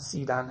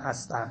تمثیلن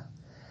هستن.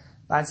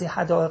 بعضی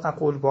حدائق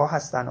قلبا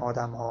هستن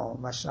آدم ها،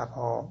 مشرب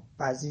ها،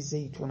 بعضی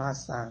زیتون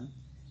هستن،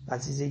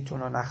 بعضی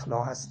زیتون و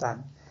نخلا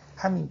هستن،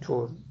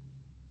 همینطور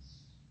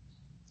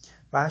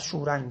و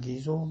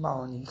شورانگیز و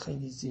معانی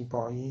خیلی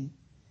زیبایی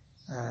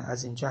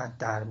از این جهت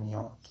در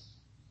میاد.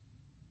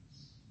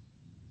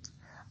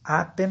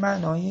 اب به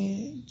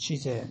معنای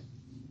چیزه،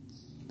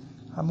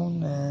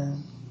 همون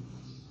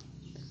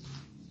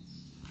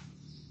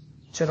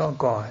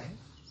چراگاهه.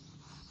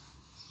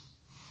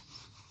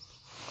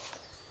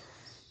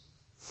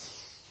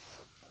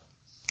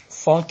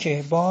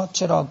 فاکه با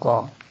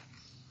چراگاه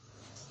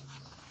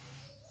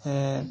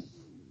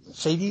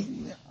خیلی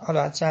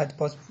حالا از جهت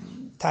باز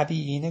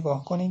طبیعی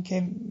نگاه کنین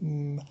که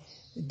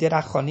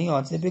درختانی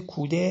نیاز به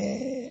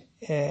کوده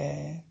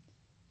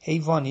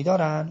حیوانی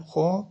دارن.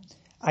 خب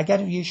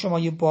اگر شما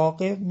یه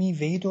باغ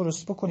میوه‌ای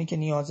درست بکنی که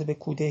نیاز به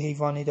کوده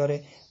حیوانی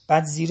داره،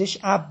 بعد زیرش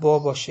عبا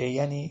باشه،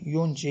 یعنی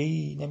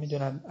یونجه‌ای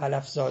نمیدونم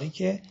علفزاری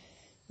که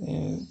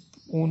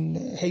اون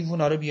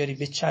حیونا رو بیاری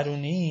به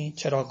چرونی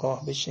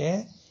چراگاه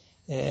بشه،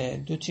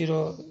 دو تیر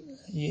رو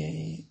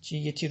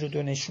یه تیر رو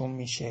دو نشون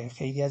میشه،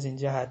 خیلی از این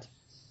جهت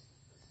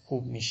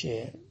خوب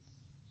میشه.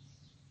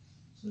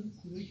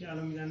 کوده که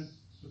الان میدن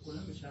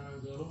بکنن به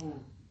چرندارا و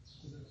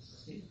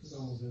خیلی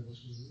کدا موضوع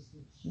باشه.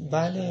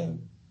 بله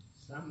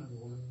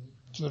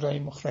جورایی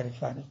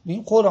مختلفه.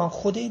 این قرآن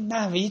خود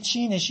نحوه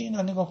چینشی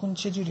اینا نگاه کن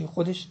چه جوری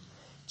خودش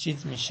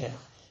چیز میشه،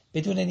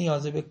 بدون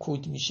نیاز به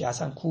کود میشه،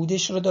 اصلا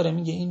کودش رو داره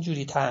میگه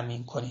اینجوری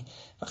تأمین کنی.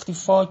 وقتی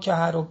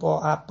فاکهه رو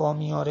با عبا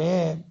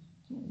میاره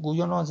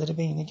گویا ناظره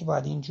به اینه که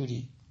باید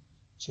اینجوری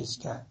چیز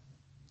کرد.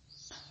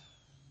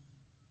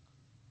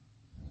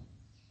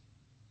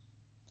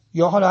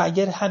 یا حالا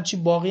اگر همچی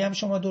باقی هم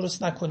شما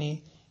درست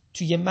نکنی،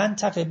 توی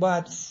منطقه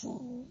باید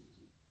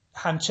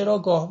هم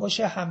چراگاه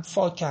باشه هم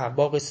فاکهه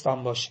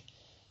باغستان باشه.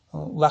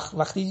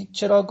 وقتی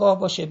چراگاه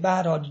باشه به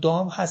هر حال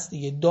دام هست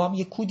دیگه، دام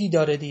یه کودی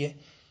داره دیگه،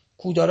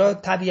 کودارا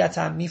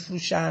طبیعتا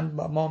میفروشن،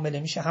 معامله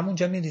میشه،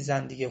 همونجا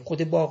میریزن دیگه.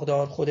 خود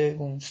باغدار، خود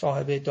اون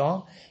صاحب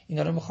دام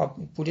اینا رو میخواد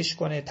پولش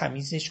کنه،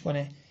 تمیزش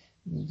کنه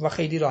و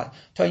خیلی راحت.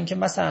 تا اینکه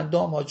مثلا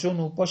دام ها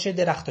جنوب باشه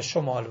درخت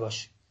شمال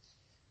باشه،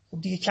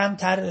 خب دیگه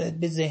کمتر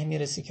به ذهن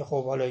میرسه که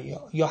خب حالا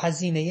یا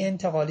هزینه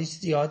انتقالیش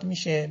زیاد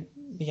میشه،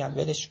 میگم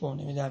ولش کن،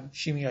 نمیدونم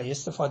شیمیایی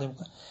استفاده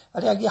میکنه.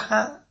 ولی اگه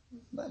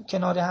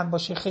کنار هم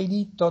باشه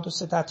خیلی داد و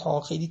ستد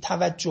ها، خیلی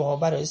توجه ها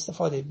برای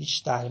استفاده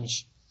بیشتر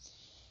میشه.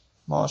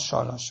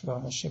 ماشاءالله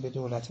شکر به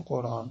دولت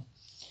قرآن.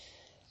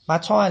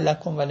 متاع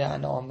لکم و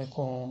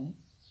لانعامکم.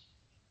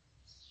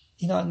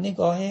 اینا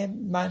نگاه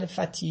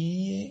معرفتی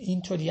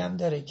اینطوری هم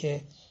داره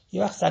که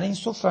یه وقت سر این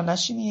سفره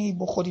نشینی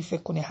بخوری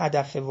فکر کنی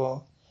هدفه.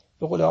 و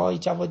به قول آقای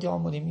جوادی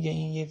آموزی میگه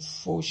این یه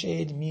فوش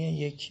علمیه،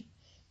 یک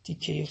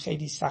تیکه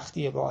خیلی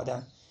سختیه به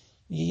آدم.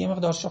 میگه یه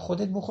مقدارش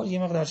خودت بخور، یه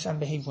مقدارش هم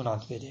به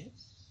حیوانات بده،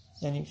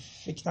 یعنی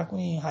فکر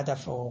نکنی این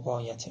هدف و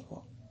غایته. و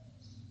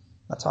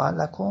متاع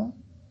لکم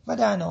و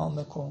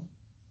لانعامکم.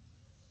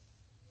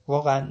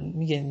 واقعا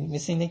میگه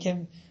مثل اینه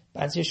که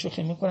بعضی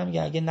شوخی میکنم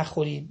میگه اگه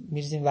نخوری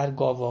میرزیم ور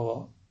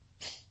گاوا.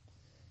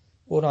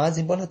 قرآن از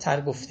این بالا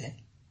تر گفته،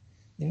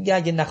 میگه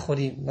اگه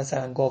نخوری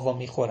مثلا گاوا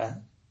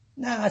میخورن،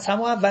 نه از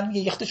همون اول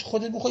میگه یختش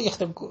خودت بخور،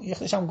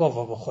 یختش هم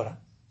گاوا بخورن.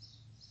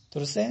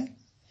 درسته؟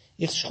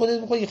 یختش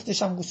خودت بخور،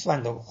 یختش هم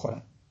گوسفندا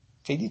بخورن.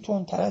 خیلی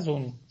تندتر از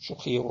اون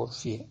شوخی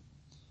عرفیه.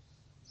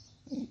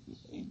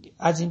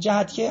 از این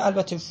جهت که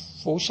البته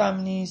فوش هم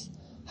نیست،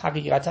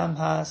 حقیقت هم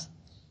هست،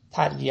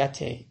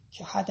 تربیته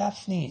که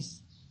هدف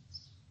نیست.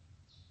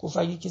 گفت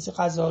اگه کسی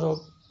غذا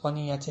رو با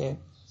نیت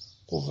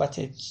قوت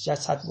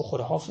جسد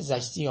بخوره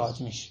حافظش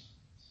زیاد میشه.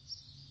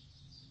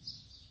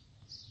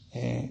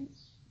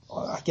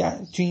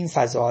 اگر تو این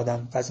فضا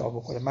آدم غذا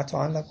بخوره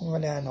متاع لکم و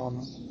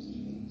لانعامکم.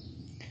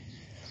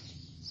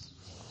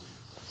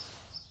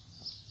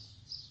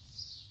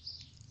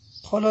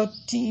 حالا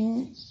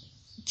این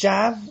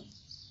جو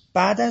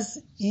بعد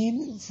از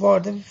این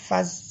وارد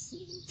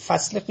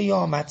فصل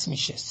قیامت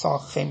میشه،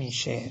 ساخه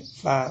میشه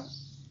و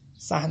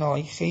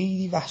صحنه‌های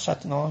خیلی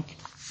وحشتناک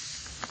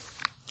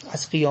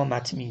از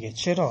قیامت میگه.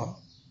 چرا؟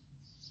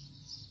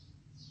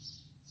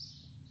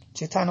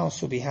 چه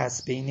تناسبی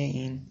هست بین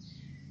این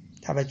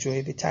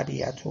توجه به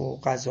طبیعت و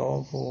غذا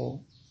و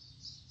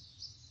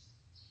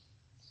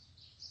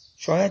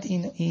شاید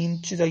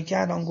این چیزایی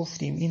که الان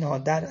گفتیم اینها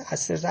در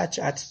اصل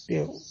رجعت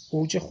به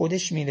اوج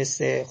خودش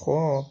میرسه.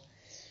 خب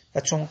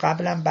و چون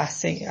قبلا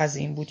بحث از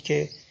این بود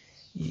که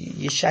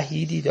یه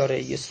شهیدی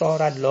داره، یه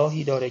سار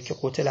اللهی داره که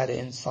قتل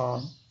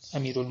الانسان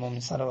امیرالمومنین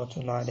صلوات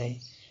الله علیه،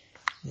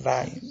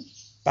 و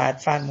بعد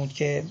فرمود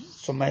که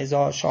ثم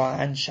اذا شاء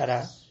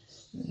انشر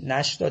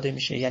نشر داده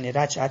میشه، یعنی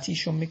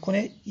رجعتیشون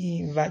میکنه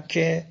و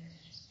که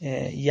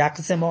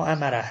یقظ ما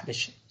امره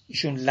بشه.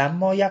 ایشون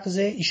لما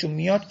یقظه، ایشون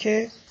میاد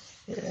که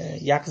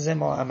یقظ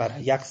ما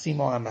امره، یقظی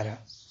ما امره،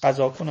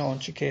 قضا کنه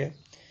آنچه که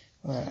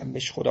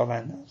بهش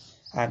خداوند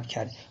امر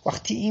کرده.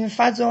 وقتی این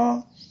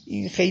فضا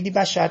خیلی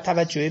بشر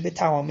توجه به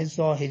تمام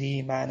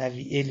ظاهری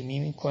معنوی علمی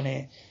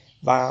میکنه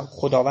و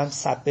خداوند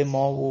سب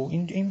ما و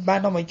این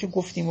برنامه‌ای که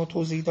گفتیم و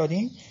توضیح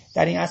دادیم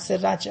در این عصر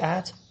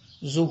رجعت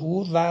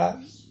ظهور و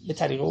به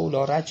طریق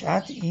اولا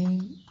رجعت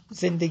این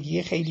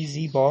زندگی خیلی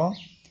زیبا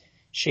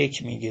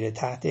شکل میگیره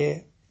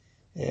تحت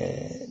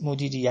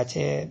مدیریت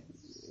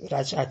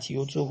رجعتی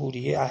و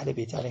ظهوری اهل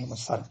بیت علیهم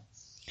السلام.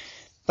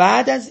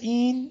 بعد از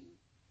این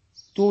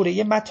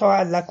دوره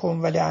متاع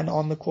لکم و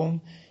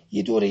لانعامکم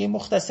یه دوره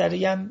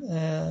مختصری هم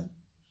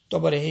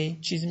دوباره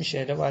چیز میشه،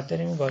 روایت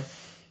داریم انگار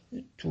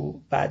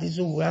تو بعدی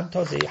ظهورم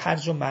تازه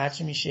هرج و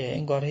مرج میشه،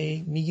 انگار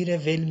میگیره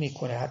ول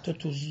میکنه، حتی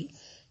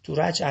تو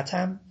رجعت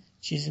هم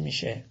چیز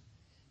میشه،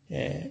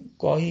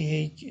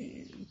 گاهی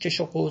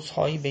کش و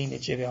قوس‌هایی بین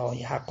جبهه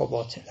های حق و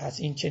باطل هست.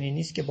 این چنین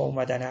نیست که با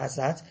اومدن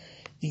حضرت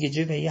دیگه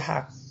جبهه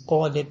حق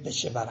غالب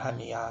بشه بر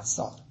همه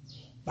اعصار.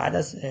 بعد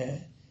از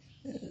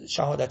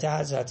شهادت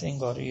حضرت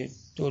انگار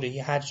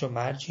دوره هرج و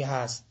مرجی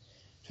هست.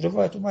 تو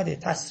روایت اومده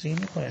تصریح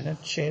میکنه نه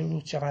 40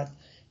 روز چقدر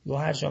یه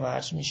هرج و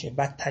مرج میشه.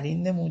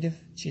 بدترین نموده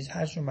چیز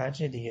هرج و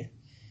مرج دیگه،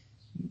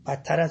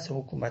 بدتر از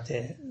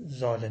حکومت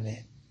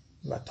ظالمه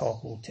و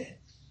طاغوته.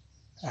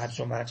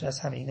 هرج و مرج از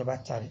همه اینو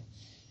بدتره.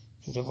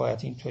 تو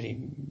روایت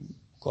اینطوری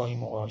گاهی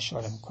موقع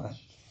اشاره میکنن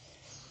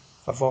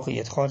و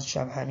واقعیت خارجش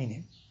هم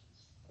همینه.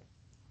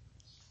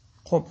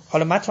 خب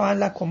حالا متاع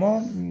لکم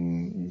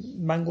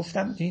من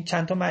گفتم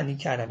چند تا معنی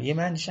کردم. یه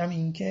معنیش هم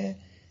این که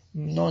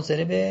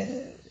ناظره به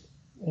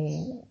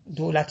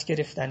دولت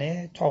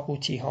گرفتن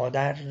طاغوتی ها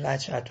در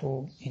رجعت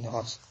و این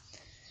هاست،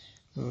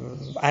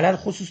 علل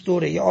خصوص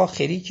دوره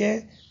آخری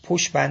که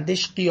پشت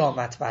بندش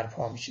قیامت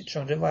برپا میشه.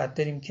 چون روایت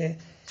داریم که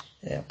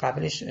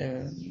قبلش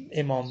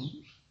امام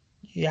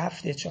یه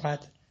هفته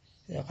چقدر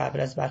قبل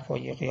از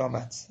برپایی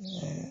قیامت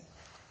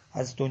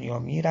از دنیا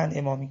میرن،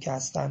 امامی که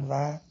هستن،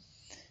 و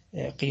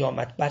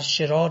قیامت بر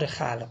شرار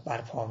خلق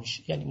برپا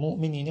میشه. یعنی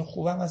مؤمنین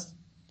خوبم از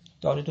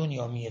دار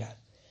دنیا میرن،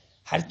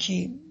 هر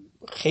کی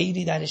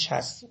خیری درش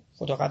هست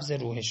خدا قبض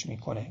روحش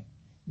میکنه،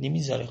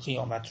 نمیذاره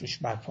قیامت روش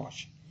برپا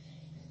شه.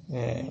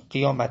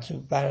 قیامت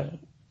بر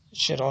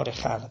شرار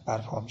خلق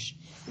برپا میشه.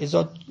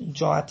 اذا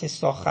جاعت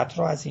ساخت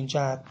را از این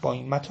جهت با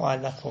این متاع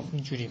لکم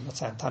اینجوری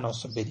مثلا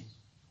تناسب بدیم.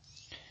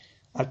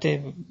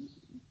 البته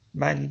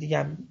معنی دیگه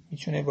هم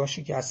میتونه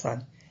باشه که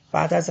اصلا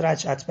بعد از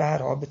رجعت به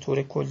هر حال به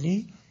طور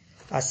کلی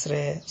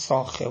عصر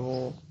ساخه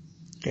و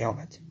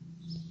قیامت.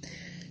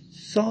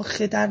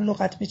 ساخه در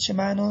لغت به چه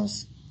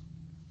معناست؟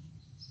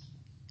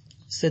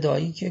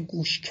 صدایی که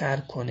گوش کر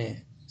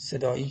کنه،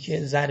 صدایی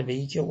که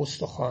ضربه‌ای که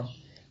استخوان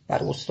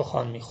بر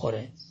استخوان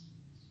میخوره،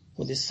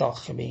 خود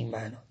ساخه به این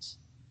معناست.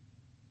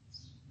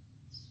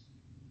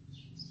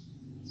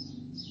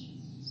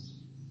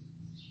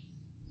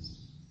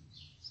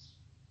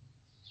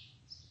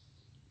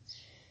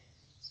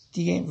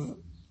 دیگه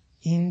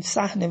این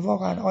صحنه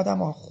واقعا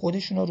آدم‌ها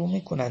خودشون رو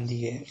میکنن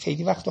دیگه.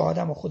 خیلی وقت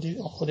آدم‌ها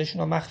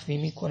خودشون رو مخفی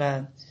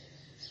میکنن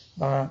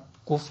و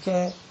گفت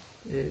که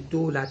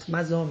دولت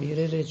مزامیر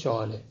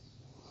رجاله.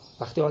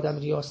 وقتی آدم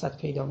ریاست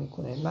پیدا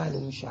میکنه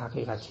معلوم میشه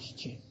حقیقتش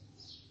چیه.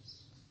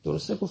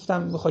 درسته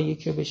گفتم میخوای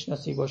یکی رو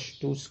بشناسی باش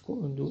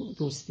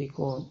دوستی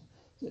کن،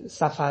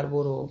 سفر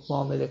برو،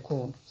 معامله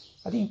کن،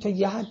 ولی این تا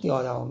یه حدی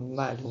آدم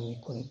معلوم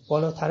میکنه.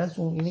 بالاتر از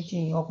اون اینه که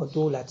این آقا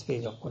دولت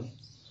پیدا کنه،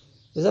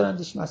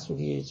 بذارندش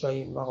مسئولی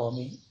جای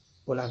مقامی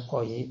بلند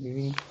پایه‌ای.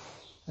 ببین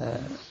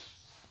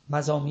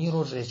مزامیر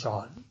و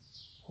رجال،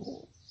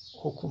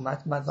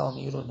 حکومت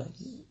مزامیر رو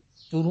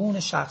درون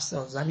شخص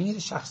ها، ضمیر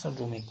شخص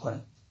رو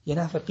میکنه، یه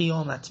نفع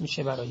قیامت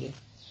میشه برای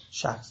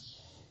شخص.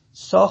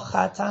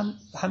 ساخت هم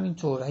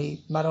همینطور،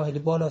 مراحل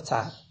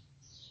بالاتر.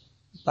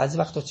 بعضی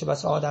وقتا چه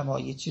بس آدم ها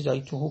یه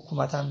چیزایی تو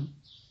حکومت هم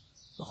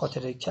به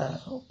خاطر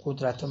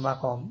قدرت و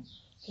مقام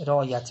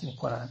رعایت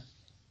میکنن.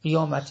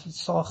 قیامت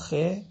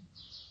ساخه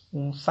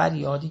اون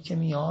فریادی که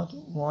میاد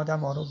اون آدم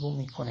ها رو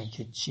میکنه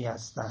که چی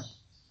هستن،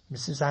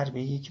 مثل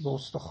ضربه‌ای که به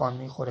استخوان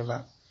میخوره و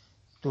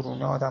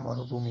درون آدم ها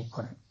رو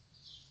میکنه.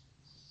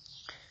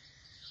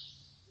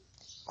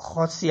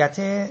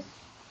 خاصیت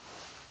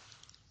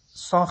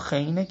ساخه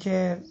اینه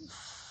که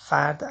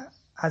فرد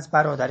از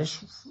برادرش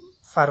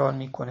فرار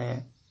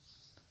میکنه،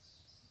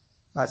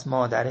 از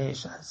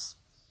مادرش، از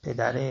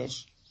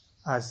پدرش،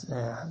 از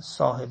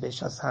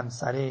صاحبش، از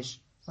همسرش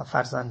و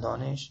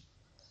فرزندانش،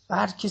 و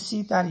هر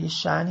کسی در یه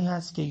شأنی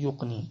هست که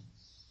یقنی.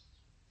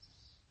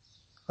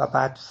 و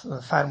بعد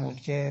فرمود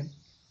که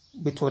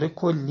به طور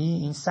کلی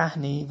این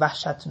صحنه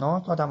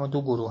وحشتناک آدم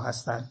دو گروه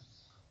هستن،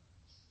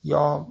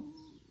 یا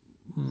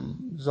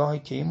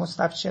ضاحکه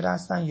مستبشره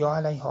هستن یا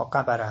علیها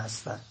قبره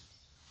هستن،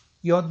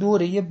 یا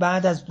دوره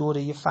بعد از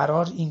دوره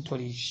فرار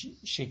اینطوری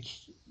شکل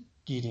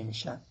گیری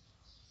میشن.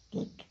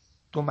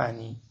 دو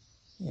معنی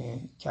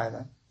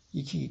کردن،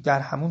 یکی در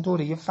همون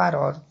دوره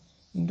فرار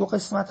این دو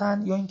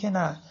قسمتن، یا اینکه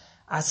نه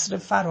عصر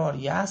فرار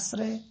یه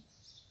عصر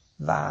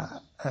و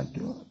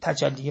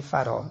تجلی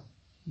فرار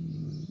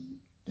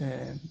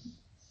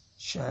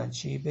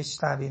چی بهش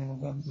تعبیر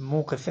میگم،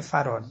 موقف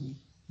فراری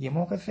یه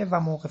موقفه و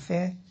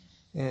موقف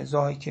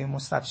ضاحکه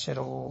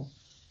مستبشره و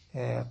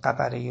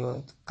قبره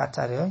و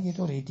قطره یه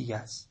دوره دیگه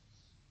است.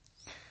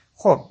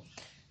 خب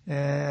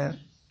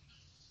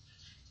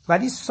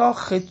ولی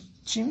ساخت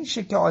چی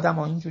میشه که آدم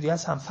ها اینجوری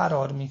از هم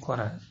فرار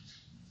میکنن؟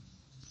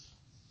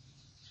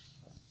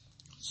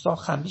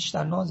 ساخت هم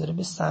بیشتر ناظره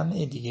به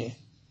سمع دیگه،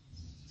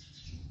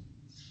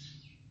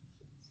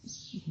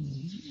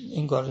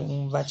 انگار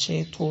اون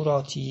وچه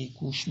توراتی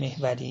گوش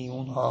محوری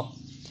اونها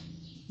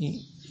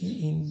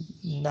این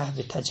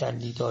نحو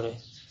تجلی داره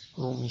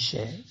رو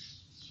میشه.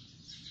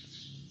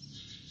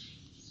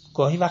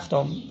 گاهی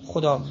وقتا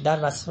خدا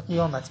در وصف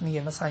قیامت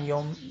میگه مثلا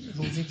یا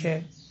روزی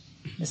که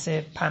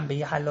مثل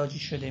پنبه حلاجی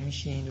شده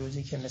میشه، این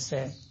روزی که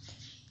مثل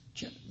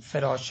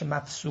فراش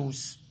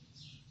مبسوس،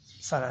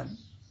 مثلا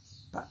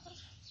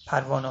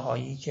پروانه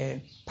هایی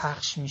که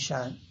پخش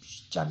میشن،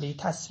 جنبه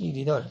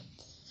تصویری داره.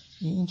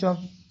 اینجا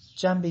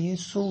جنبه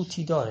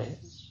صوتی داره.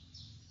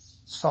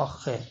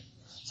 ساخه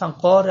مثلا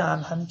قاره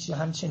هم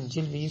همچنین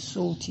جلوه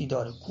صوتی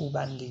داره،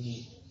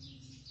 کوبندگی،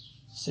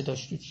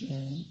 صداش تو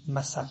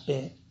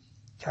مصب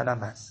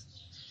کلم است.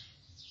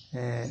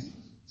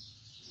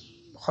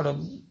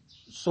 حالا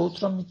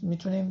صوت را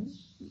میتونیم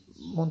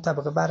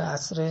منطبق بر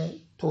عصر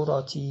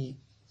توراتی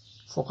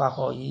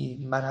فقهایی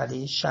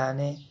مرحله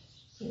شأن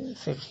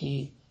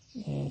فقهی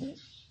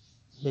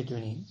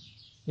بدونیم.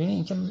 یعنی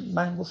اینکه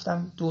من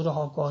گفتم دوره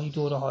ها گاهی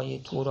دوره های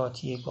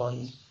توراتی،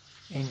 گاهی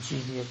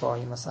انجیلی،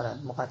 گاهی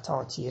مثلا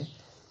مقطعاتیه،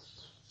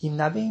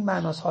 این نه به این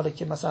معناست حالا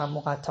که مثلا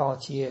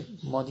مقطعاتیه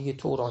ما دیگه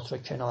تورات رو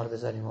کنار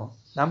بذاریم و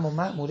نه، ما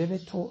مأموره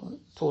به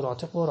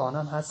تورات قرآن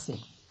هم هستیم،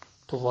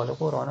 توال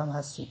قرآن هم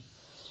هستیم،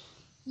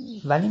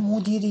 ولی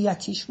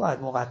مدیریتیش باید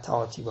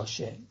مقطعاتی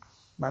باشه.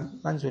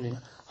 منظور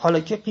اینه حالا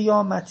که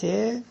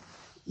قیامته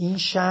این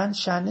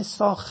شأن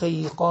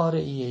ساخه‌ای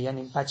قارئیه،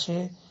 یعنی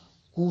بچه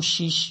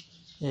گوشیش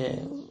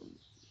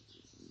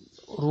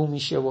رو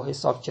میشه و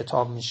حساب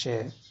کتاب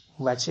میشه،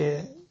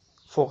 بچه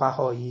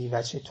فقهایی،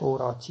 بچه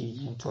توراتی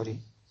اینطوری.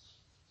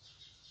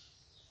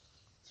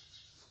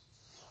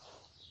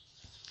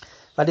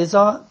 و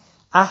لذا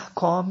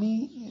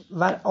احکامی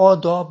و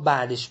آداب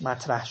بعدش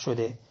مطرح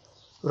شده،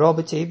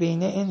 رابطه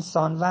بین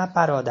انسان و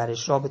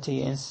برادرش، رابطه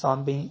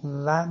انسان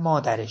و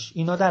مادرش،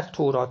 اینا در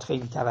تورات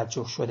خیلی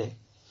توجه شده،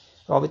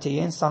 رابطه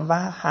انسان و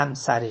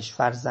همسرش،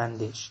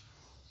 فرزندش،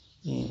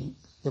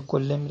 به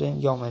کل امرئ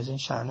یومئذ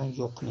شأن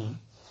یغنی.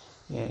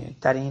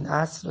 در این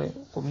عصر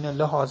خب اینا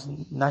لحاظ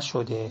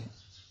نشده،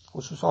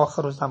 خصوص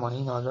آخر الزمان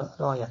اینا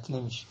رعایت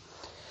نمیشه.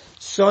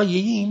 سایه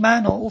این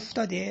معنا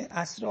افتاده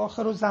عصر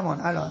آخر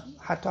الزمان. الان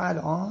حتی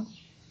الان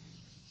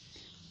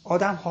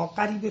آدم ها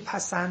غریبه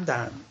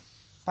پسندن،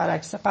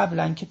 برعکس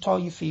قبلا که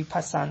طایفه‌ای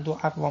پسند و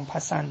اقوام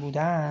پسند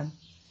بودن.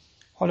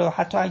 حالا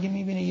حتی اگه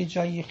میبینه یه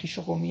جایی خویش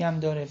و قومی هم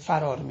داره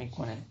فرار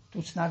میکنه،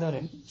 دوست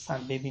نداره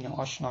مثلا ببینه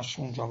آشناش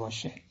اونجا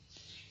باشه.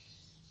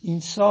 این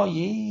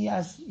سایه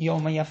از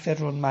یوم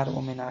یفر المرء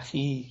من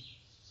اخیه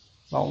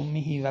و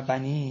امه و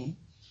بنی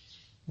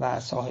و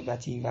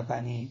صاحبتی و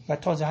بنی، و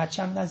تازه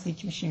هرچند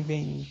نزدیک میشیم به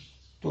این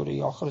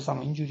دوره آخر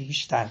زمان اینجوری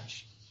بیشتر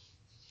میشه.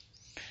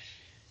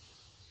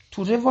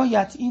 تو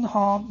روایت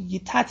اینها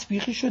یه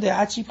تطبیقی شده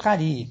عجیب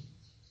غریب.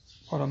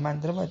 حالا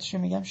من روایتشو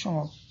میگم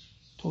شما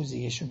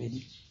توضیحشو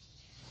بدید.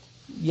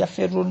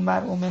 یفر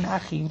المرء من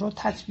اخیه رو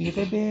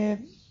تطبیق به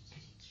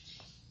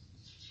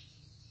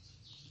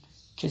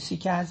کسی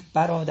که از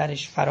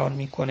برادرش فرار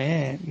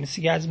میکنه،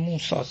 مثل که از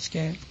موسیٰ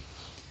که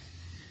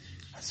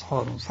از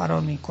هارون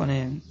فرار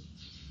میکنه،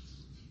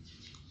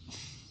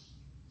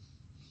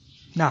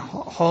 نه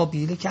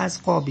هابیل که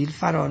از قابیل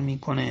فرار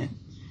میکنه،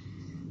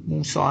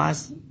 موسیٰ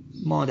از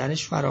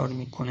مادرش فرار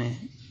میکنه،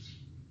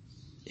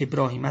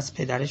 ابراهیم از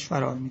پدرش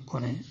فرار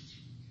میکنه،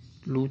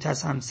 لوط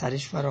از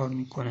همسرش فرار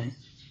میکنه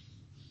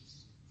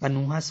و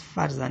نوح از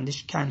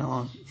فرزندش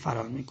کنعان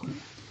فرار میکنه.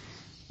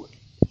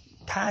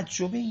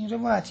 تعجب این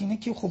روایت اینه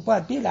که خب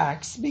باید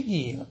بالعکس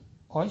بگی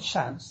آقای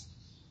شمس،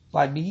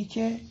 باید بگی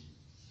که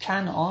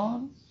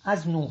کنعان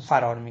از نوح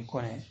فرار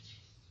میکنه،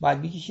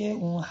 باید بگی که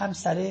اون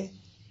همسر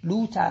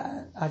لوط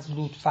از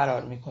لوط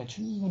فرار میکنه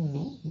چون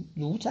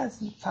لوط از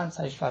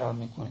همسرش فرار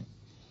میکنه،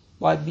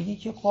 باید بگی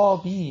که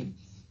قابیل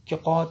که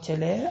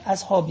قاتله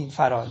از هابیل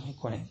فرار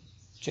میکنه،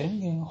 چرا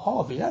میگی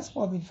هابیل از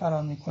قابیل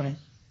فرار میکنه؟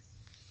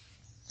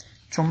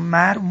 چون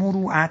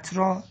مروءت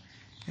را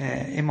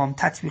امام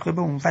تطبیق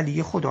به اون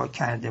ولی خدا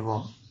کرده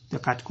و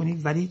دقت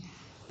کنید، ولی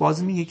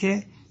باز میگه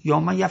که یا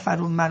ما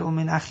یفر المرء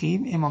من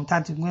اخیه، امام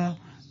تطبیق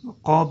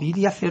قابیل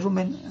یفر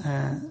من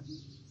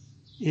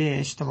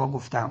اشتباه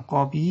گفتم،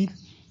 قابیل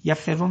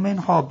یفر من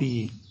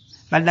حابیل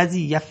و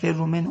الذی یفر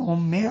من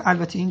امه.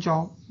 البته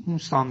اینجا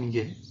موسی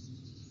میگه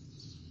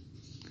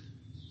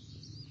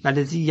و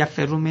الذی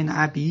یفر من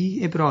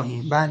ابی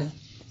ابراهیم. بله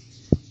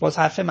باز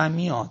حرف من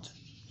میاد،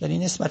 یعنی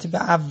نسبت به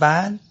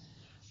اول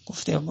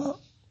گفته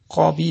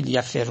قابیل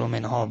یفر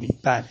من حابیل.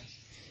 بله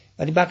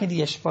ولی بقیه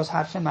دیگه باز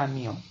حرف من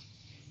میاد.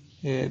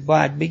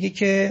 باید بگه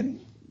که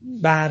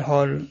به هر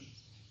حال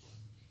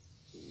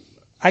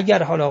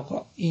اگر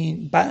حالا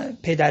این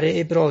پدر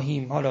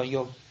ابراهیم حالا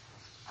یا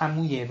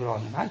عموی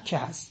ابراهیم هر که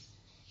هست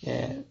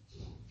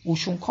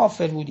اوشون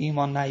کافر بود،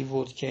 ایمان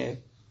نیورد،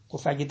 که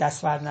گفت اگه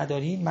دستور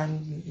نداری من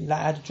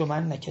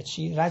لارجمن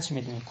نکچی رجم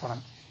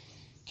میکنم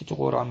که تو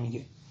قرآن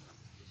میگه،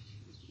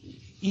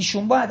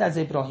 ایشون باید از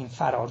ابراهیم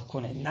فرار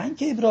کنه، نه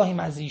اینکه ابراهیم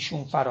از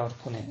ایشون فرار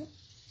کنه،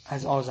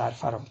 از آذر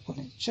فرار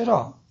کنه.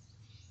 چرا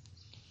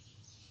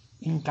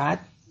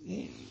اینقدر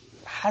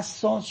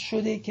حساس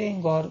شده که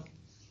انگار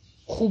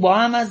خوبا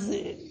هم از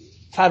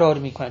فرار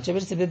میکنن، چه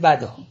برسه به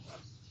بدا،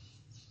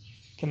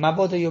 که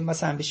مبادا یا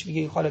مثلا بهش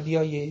بگه حالا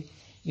بیا یه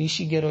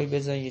ریشی گروی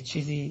بذار یه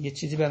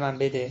چیزی به من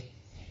بده،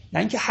 نه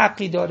اینکه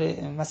حقی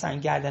داره مثلا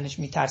گردنش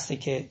میترسه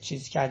که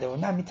چیزی کرده و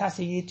نه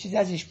میترسه یه چیزی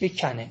ازش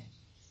بکنه،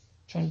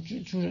 چون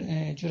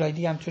جورای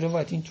دیگه هم تو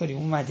روایت اینطوری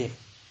اومده.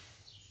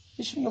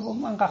 بهش میگه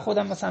من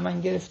خودم مثلا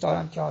من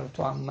گرفتارم که حالا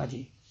تو هم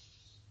اومدی.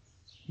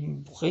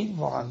 خیلی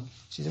واقعا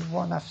چیز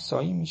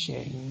وانفسایی میشه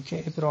این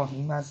که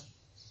ابراهیم از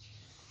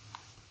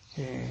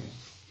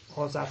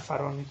آذر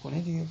فرار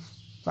میکنه دیگه،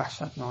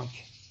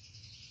 وحشتناک.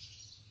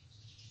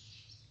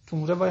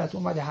 تو روایت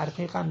اومده هر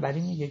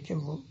پیغمبری میگه که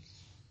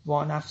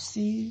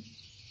وانفسی،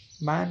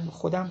 من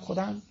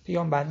خودم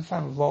پیامبر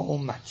میفهم وا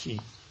امتی.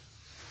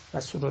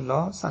 رسول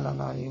الله صلی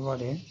الله علیه و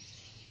آله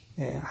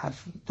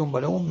حرف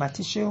دنبال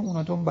امتیشه،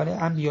 اونا دنبال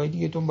انبیای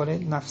دیگه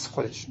دنبال نفس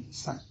خودشون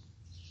هستن.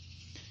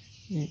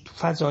 تو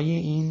فضای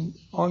این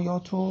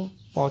آیاتو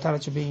با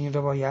توجه به این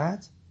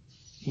روایت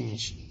این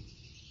میشه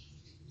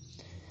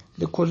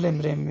لکل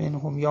امرئ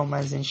منهم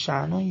یومئذ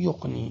شأن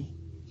یغنی.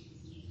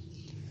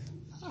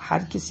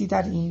 هر کسی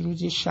در این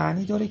روز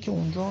شأنی داره که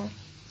اونجا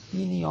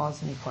بی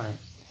نیاز میکنه.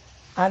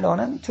 الان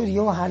هم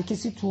اینطوریه و هر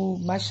کسی تو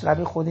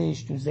مشرب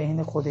خودش، تو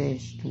ذهن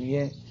خودش،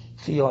 توی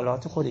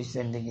خیالات خودش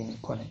زندگی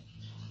میکنه.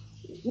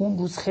 اون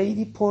روز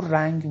خیلی پر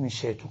رنگ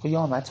میشه تو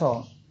قیامت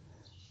ها.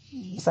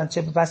 مثلا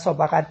چه بسا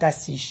بقید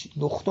دستیش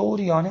لخت و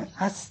عریانه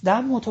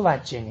اصلا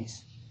متوجه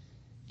نیست،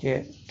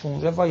 که تو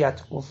اون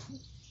روایت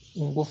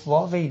گفت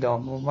وا ویلا،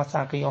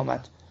 مثلا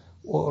قیامت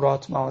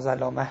عورات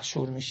معاذالله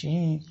محشور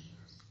میشین،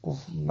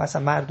 گفت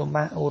مثلا مردم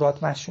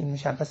عورات محشور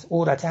میشن پس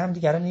عورت هم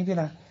دیگه رو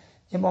میبینن.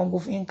 امام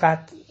گفت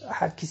اینقدر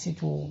هر کسی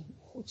تو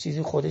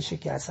چیزی خودشه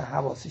که اصلا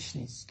حواسش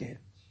نیست که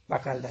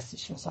بغل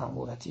دستش مثلا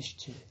عورتش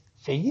چیه.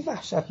 خیلی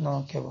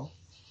وحشتناکه با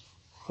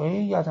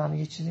خیلی آدم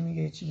یه چیزی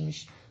میگه یه چیزی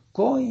میشه.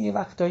 گاهی یه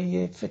وقتایی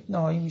یه فتنه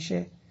هایی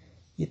میشه،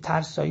 یه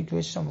ترسایی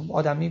توش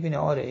آدم میبینه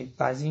آره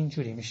بعضی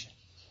اینجوری میشه،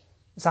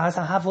 مثلا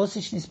اصلا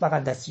حواسش نیست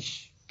بغل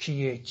دستش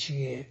کیه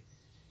چیه،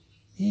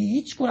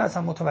 هیچ گونه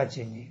اصلا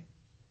متوجه نیست.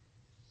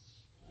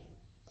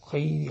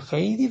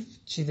 خیلی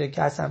چیزه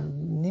که اصلا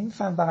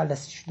نمیفهم بغل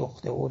دستش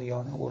لخته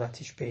عریانه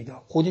عورتش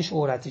پیدا، خودش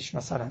عورتش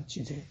مثلا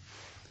چیزه.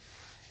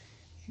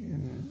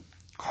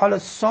 حالا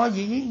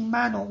سایه این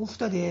معنی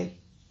افتاده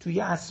توی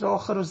عصر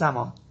آخر و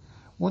زمان.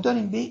 ما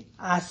داریم به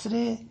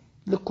عصر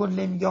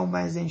لکل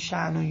یومئذ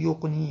شأن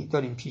یغنی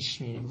داریم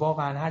پیش میریم.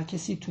 واقعا هر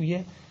کسی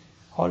توی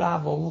حال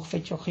هوا و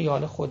فکر و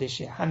خیال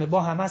خودشه، همه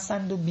با هم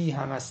هستند و بی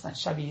هم هستند،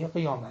 شبیه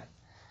قیامت.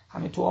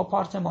 همه تو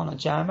آپارتمان ها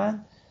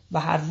جمعن و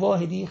هر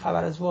واحدی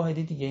خبر از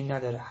واحد دیگه ای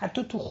نداره.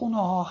 حتی تو خونه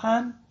ها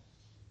هم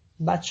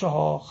بچه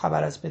ها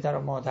خبر از پدر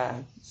و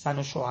مادر، زن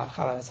و شوهر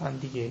خبر از هم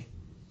دیگه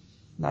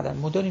ندارن.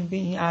 ما داریم به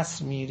این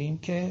عصر میریم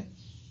که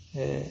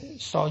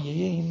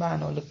سایه این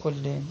معنا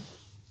لکل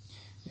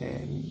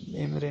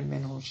امرئ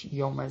منهم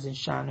یومئذ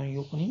شأن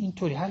یغنی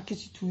اینطوری هر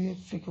کسی توی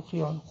فکر و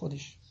خیال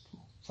خودش تو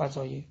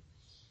فضای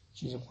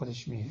چیز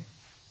خودش میره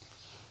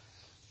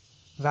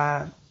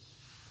و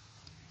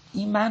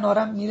این معنا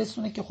رو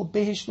میرسونه که خب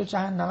بهشت و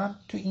جهنم هم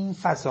تو این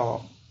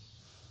فضا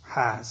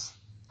هست.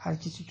 هر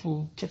کسی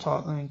تو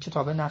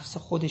کتاب نفس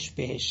خودش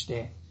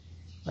بهشته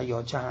و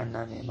یا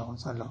جهنمه.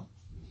 معاذالله.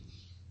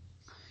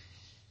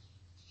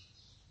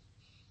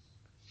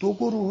 دو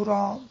گروه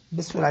را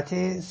به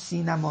صورت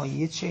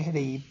سینمایی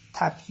چهره‌ای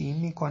تبیین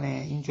میکنه.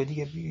 اینجا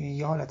دیگه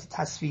یه حالت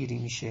تصویری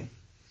میشه،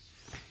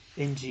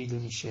 انجیل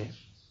میشه.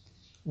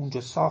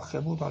 اونجا ساخته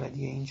بود، حالا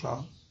دیگه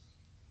اینجا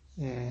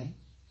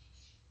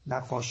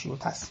نقاشی و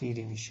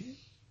تصویری میشه،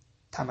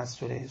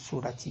 تمثل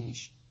صورتی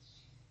میشه.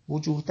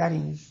 وجوه در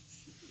این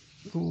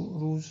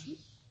روز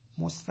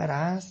مسفر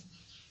است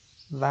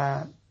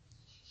و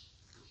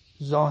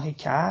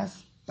ضاحک است.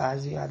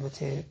 بعضی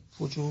البته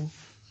وجوه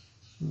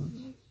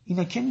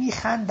اینا که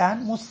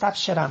میخندن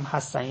مستبشرم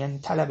هستن، یعنی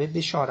طلب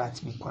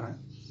بشارت میکنن،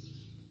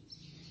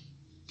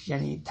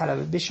 یعنی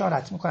طلب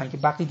بشارت میکنن که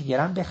بقیه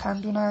دیگران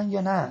بخندونن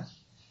یا نه.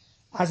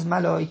 از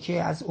ملائکه،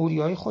 از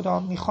اولیای خدا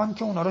میخوان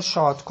که اونا رو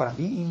شاد کنن.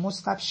 این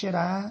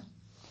مستبشرن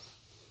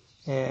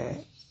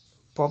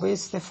باب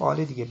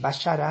استفعال دیگه.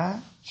 بشره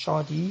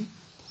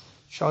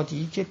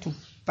شادی که تو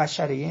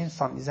بشره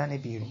انسان میزنه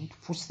بیرون،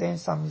 پوست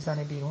انسان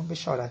میزنه بیرون،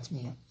 بشارت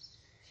میاد.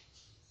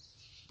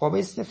 باب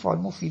استفعال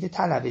مفید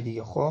طلبه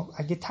دیگه. خب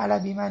اگه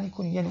طلبی معنی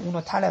کنی یعنی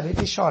اونا طلبه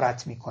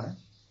بشارت میکنن،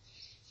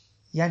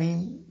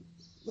 یعنی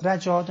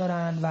رجا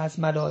دارن و از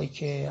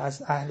ملائکه،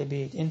 از اهل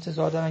بیت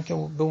انتظار دارن که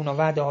به اونا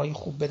وعده های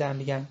خوب بدن،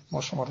 میگن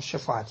ما شما رو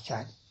شفاعت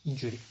کردیم.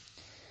 اینجوری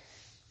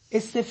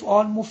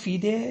استفعال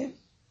مفید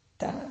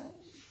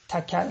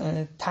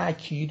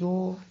تأکید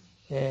و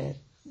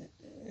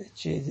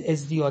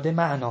ازدیاد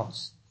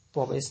معناست.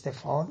 باب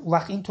استفعال اون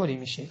وقت اینطوری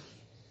میشه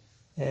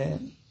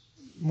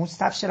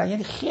مستبشرن،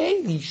 یعنی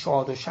خیلی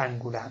شاد و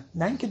شنگولن،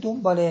 نه اینکه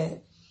دنبال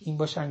این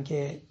باشن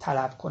که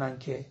طلب کنن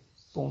که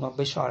به اونا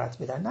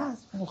بشارت بدن، نه،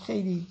 اون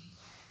خیلی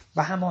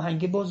و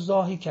هماهنگه با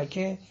ضاحکه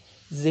که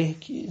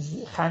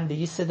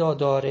خنده صدا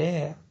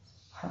داره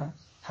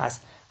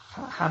هست،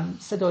 هم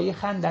صدای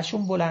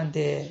خندهشون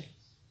بلنده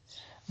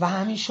و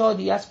همین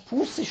شادی از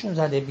پوستشون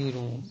زده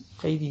بیرون،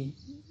 خیلی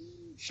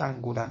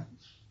شنگولن.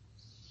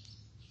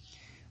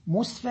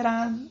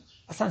 مسفرن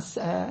اصلا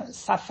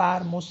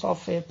سفر،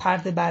 مسافر،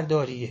 پرده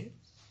برداریه.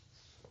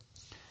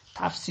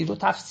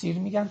 تفسیر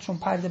میگن چون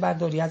پرده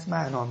برداری از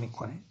معنا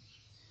میکنه.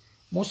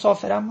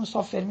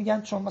 مسافر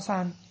میگن چون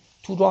مثلا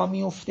تو راه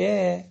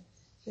میفته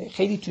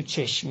خیلی تو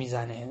چشم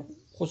میزنه،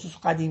 خصوص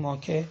قدیما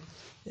که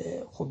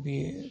خب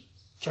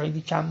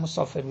خیلی کم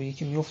مسافر بودی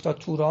که میافتاد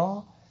تو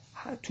راه،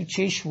 تو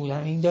چشم بود،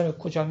 این داره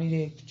کجا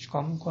میره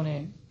چیکار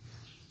میکنه،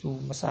 تو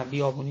مثلا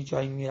بیابونی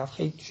جایی میرفت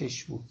خیلی تو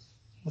چشم بود.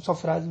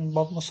 مسافر از این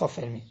باب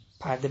مسافر می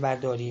پرده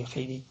برداری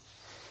خیلی.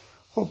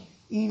 خب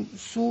این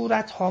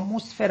صورت ها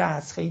مسفر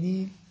است،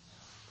 خیلی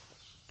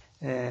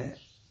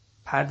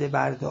پرده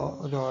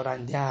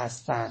بردارنده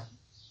هستن،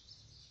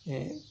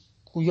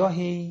 گویا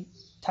هی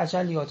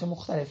تجلیات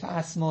مختلف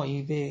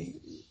اسمایی به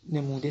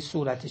نموده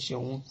صورتشه.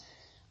 اون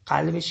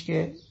قلبش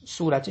که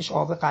صورتش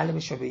آب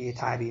قلبش رو به یه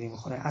تعبیری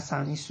میخونه،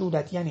 اصلا این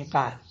صورت یعنی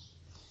قلب.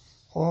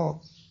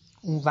 خب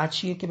اون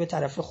وجهیه که به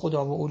طرف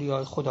خدا و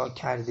اولیای خدا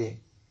کرده،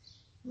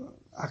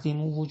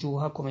 اقیموا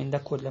وجوهکم عند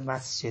کل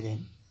مسجد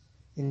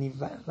انی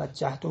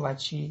وجهت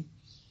وجهی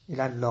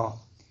الی الله.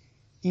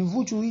 این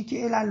وجوهی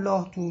که الی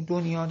الله تو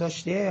دنیا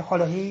داشته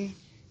حالا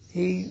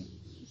هی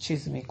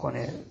چیز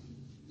میکنه،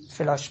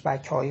 فلاش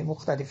بک های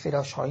مختلف،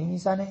 فلاش هایی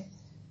میزنه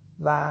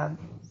و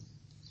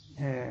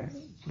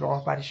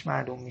راه برش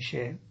معلوم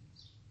میشه،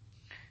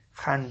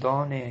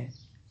 خندانه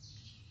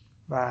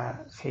و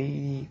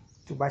خیلی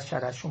تو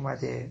بشرش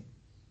اومده.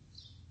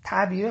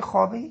 تعبیر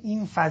خواب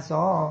این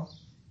فضا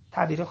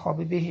تعبیر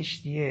خواب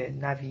بهشتیه،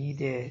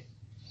 نوید،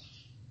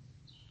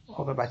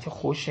 عاقبت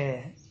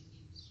خوشه،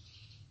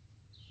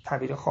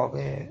 تعبیر خواب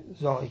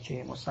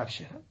ضاحکه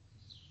مستبشره.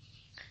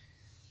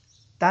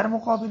 در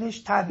مقابلش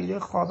تعبیر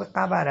خواب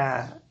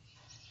قبره،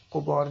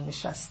 غبار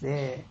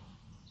نشسته،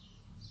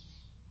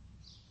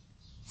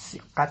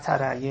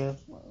 قطره،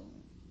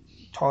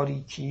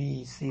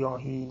 تاریکی،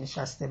 سیاهی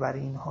نشسته بر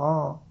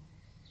اینها.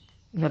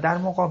 اینا در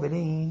مقابل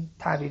این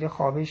تعبیر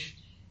خوابش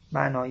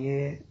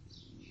معنای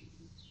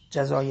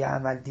جزای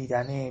عمل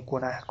دیدنه،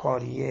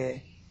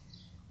 گناهکاریه،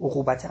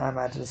 عقوبت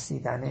عمل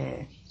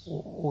رسیدنه،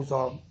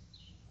 اوضاع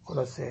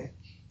خلاصه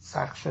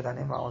سخت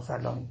شدنه،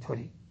 معاذالله.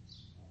 اینطوری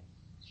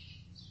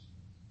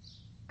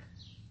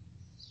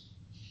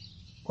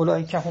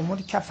اولئک هم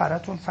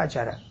الکفرة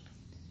الفجرة.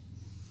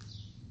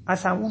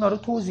 اصلا اونا رو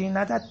توضیح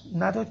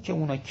نداد که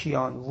اونا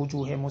کیان.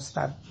 وجوه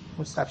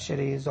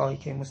مستبشره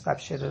ضاحکه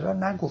مستبشره را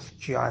نگفت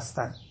کیا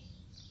هستن،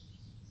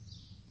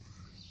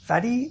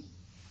 ولی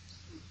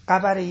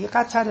قبره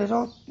قطره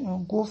را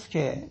گفت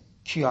که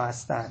کیا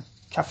هستن.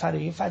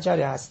 کفره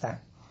فجره هستن،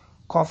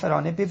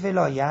 کافرانه به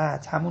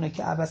ولایت، همونه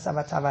که عبس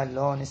و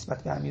تولا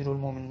نسبت به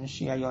امیرالمومنین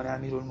شیعیان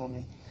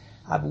امیرالمومنین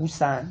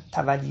ابوسن،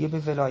 تولیه به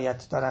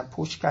ولایت دارن،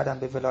 پشت کردن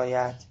به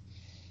ولایت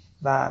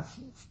و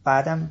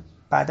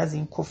بعد از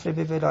این کفر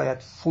به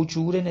ولایت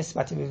فجور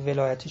نسبت به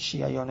ولایت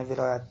شیعیان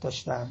ولایت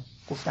داشتن،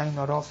 گفتن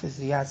اینا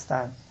رافضی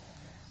هستن،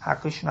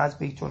 حقشون از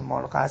بیت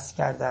المال قصد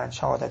کردن،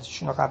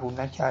 شهادتشون رو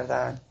قبول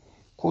نکردن،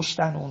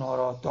 کشتن اونها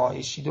را،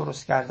 داعشی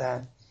درست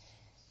کردن.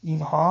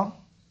 اینها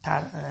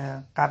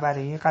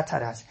قبره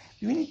قطر است.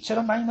 ببینید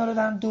چرا من اینا رو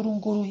دارم درون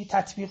گروهی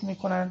تطبیق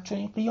میکنن؟ چون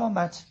این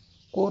قیامت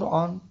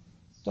قرآن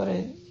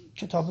داره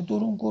کتاب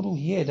درون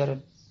گروهیه،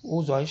 داره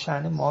اوضاع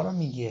شأن ما رو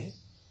میگه.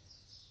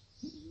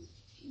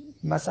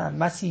 مثلا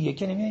مسیحیه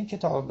که نمیاد این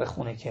کتاب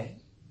بخونه، که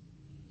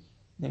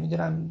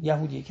نمیدونم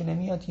یهودیه که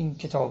نمیاد این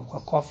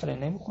کتاب، کافر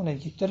نمیخونه،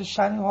 که داره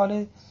شأن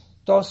حال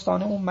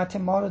داستان امت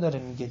ما رو داره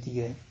میگه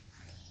دیگه.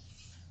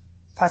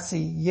 پس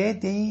یه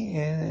دی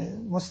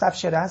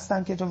مستبشره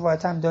هستن که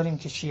روایت هم داریم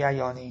که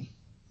شیعیانی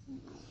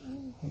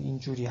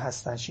اینجوری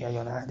هستن،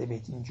 شیعیان اهل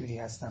بیت اینجوری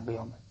هستن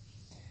قیامت.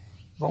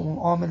 و اون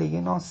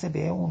عامله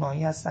ناسبه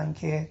اونایی هستن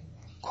که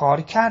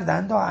کار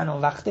کردن دا انا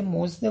وقت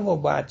مزد و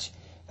بچ،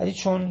 ولی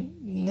چون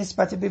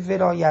نسبت به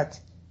ولایت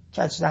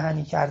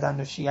کجدهنی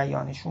کردن و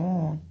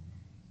شیعیانشون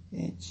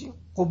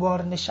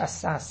غبار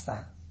نشسته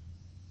هستن.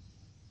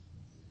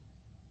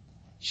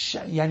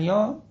 یعنی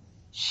ها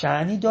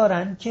شأنی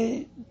دارن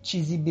که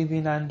چیزی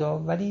ببینند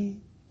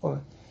ولی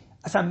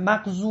اصلا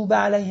مغضوب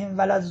علیهم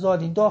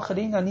ولضالین داخل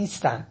اینا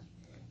نیستن.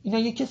 اینا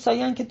یه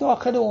کسایی هستن که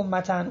داخل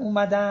امتن،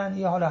 اومدن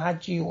یا حالا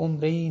حجی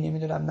عمره‌ای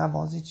نمیدونم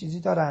نمازی چیزی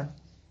دارن،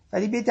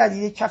 ولی به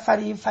دلیل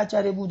کفری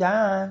فجره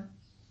بودن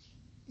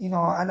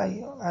اینا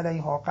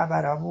علیها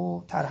قبره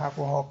و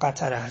ترهقها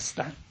قطره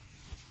هستن.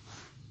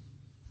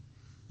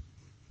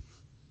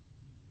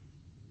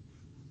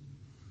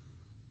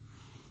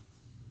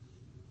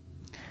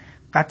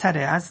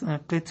 قطره از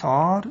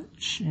قطار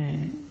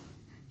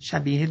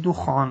شبیه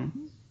دخان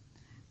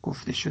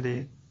گفته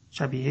شده،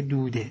 شبیه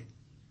دوده.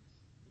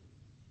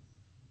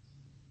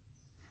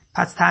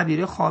 پس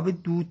تعبیر خواب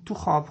دود تو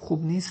خواب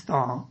خوب نیست،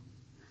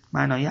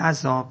 معنای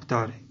عذاب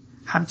داره.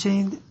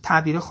 همچنین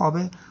تعبیر خواب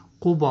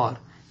غبار،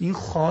 این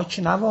خاک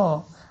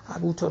نوا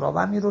ابو تراب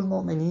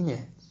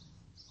امیرالمؤمنینه،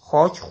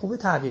 خاک خوبه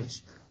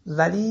تعبیرش،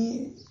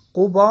 ولی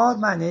غبار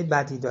معنی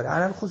بدی داره،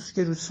 علل خصوص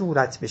که رو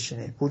صورت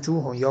بشینه.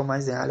 وجوه یا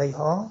منزل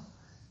علیها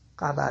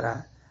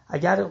قبره،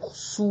 اگر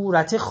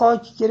صورت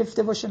خاک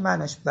گرفته باشه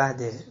معنیش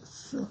بده.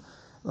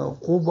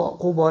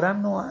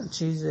 غبارم نوع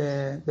چیز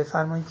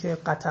بفرمایید که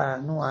قطر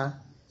نوع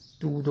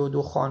دود و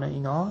دخان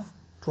اینا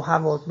تو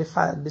هوا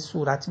به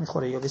صورت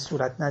میخوره یا به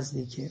صورت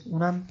نزدیکه،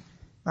 اونم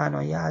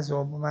معنای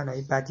عذاب و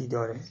معنای بدی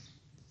داره.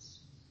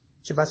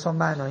 چه بسا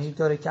معنایی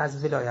داره که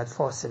از ولایت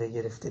فاصله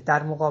گرفته،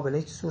 در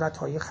مقابله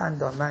صورتهای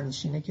خندان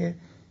معنیش اینه که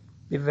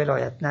به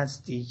ولایت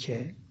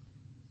نزدیکه،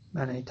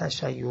 معنای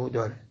تشیع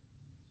داره.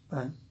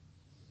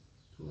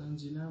 تو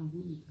انجیل هم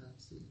بودی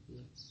تفسیر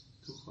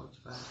تو خاک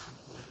فرش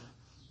می‌خوره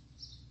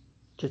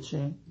که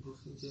چی؟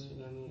 گفتیم که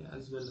یعنی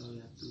از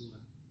ولایت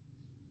دوره.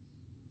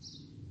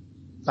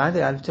 بعد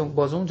البته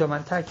باز اونجا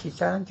من تاکید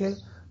کردم که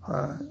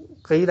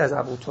غیر از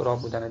ابو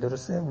تراب بودنه،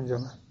 درسته اونجا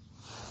من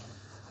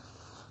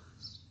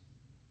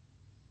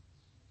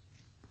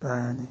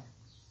بله.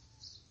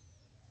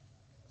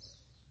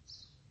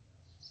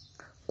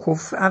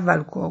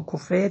 اول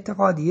کفر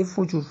اعتقادی،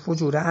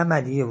 فجور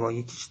عملیه، با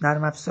یکیش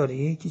نرم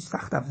افزاریه یکیش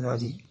سخت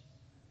افزاری.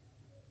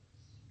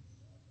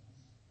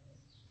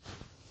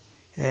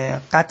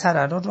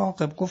 قطره رو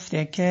راغب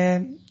گفته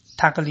که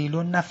تقلیل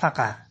و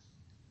نفقه،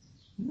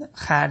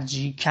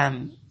 خرجی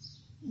کم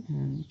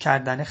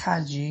کردن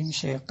خرجی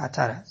میشه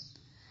قطره،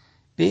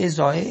 به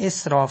ازای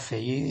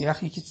اسرافه، یه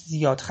وقتی که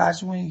زیاد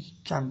خرج مونه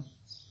کم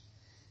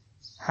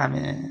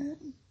همه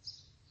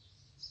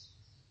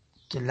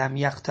که لم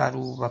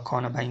یقتروا و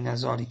کان بین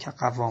ذالک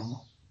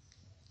قواما.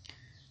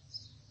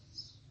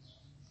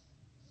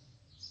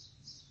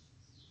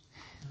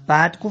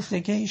 بعد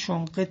گفته که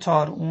ایشون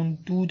قطار اون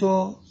دود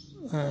و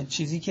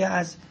چیزی که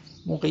از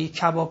موقعی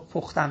کباب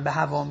پختن به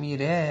هوا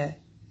میره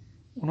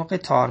اونو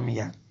قطار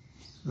میگن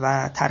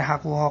و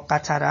ترهقوها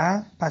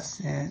قطره،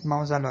 پس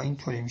معاذالله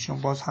اینطوری میشه،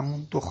 باز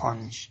همون دخان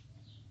میشه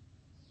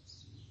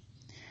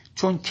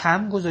چون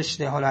کم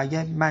گذاشته. حالا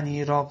اگه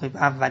معنی راغب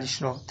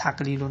اولیش رو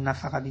تقلیل و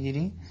نفقه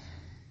بگیریم،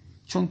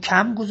 چون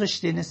کم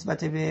گذاشته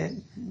نسبت به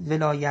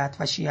ولایت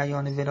و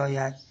شیعیان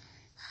ولایت،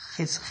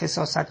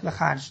 خصاصت به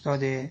خرج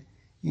داده،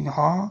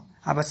 اینها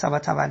عبس و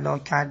تولا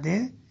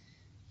کرده،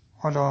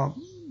 حالا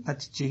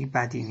نتیجه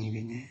بدی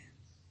میبینه.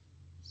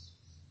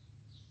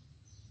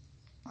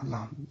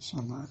 اللهم صل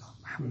علی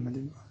محمد.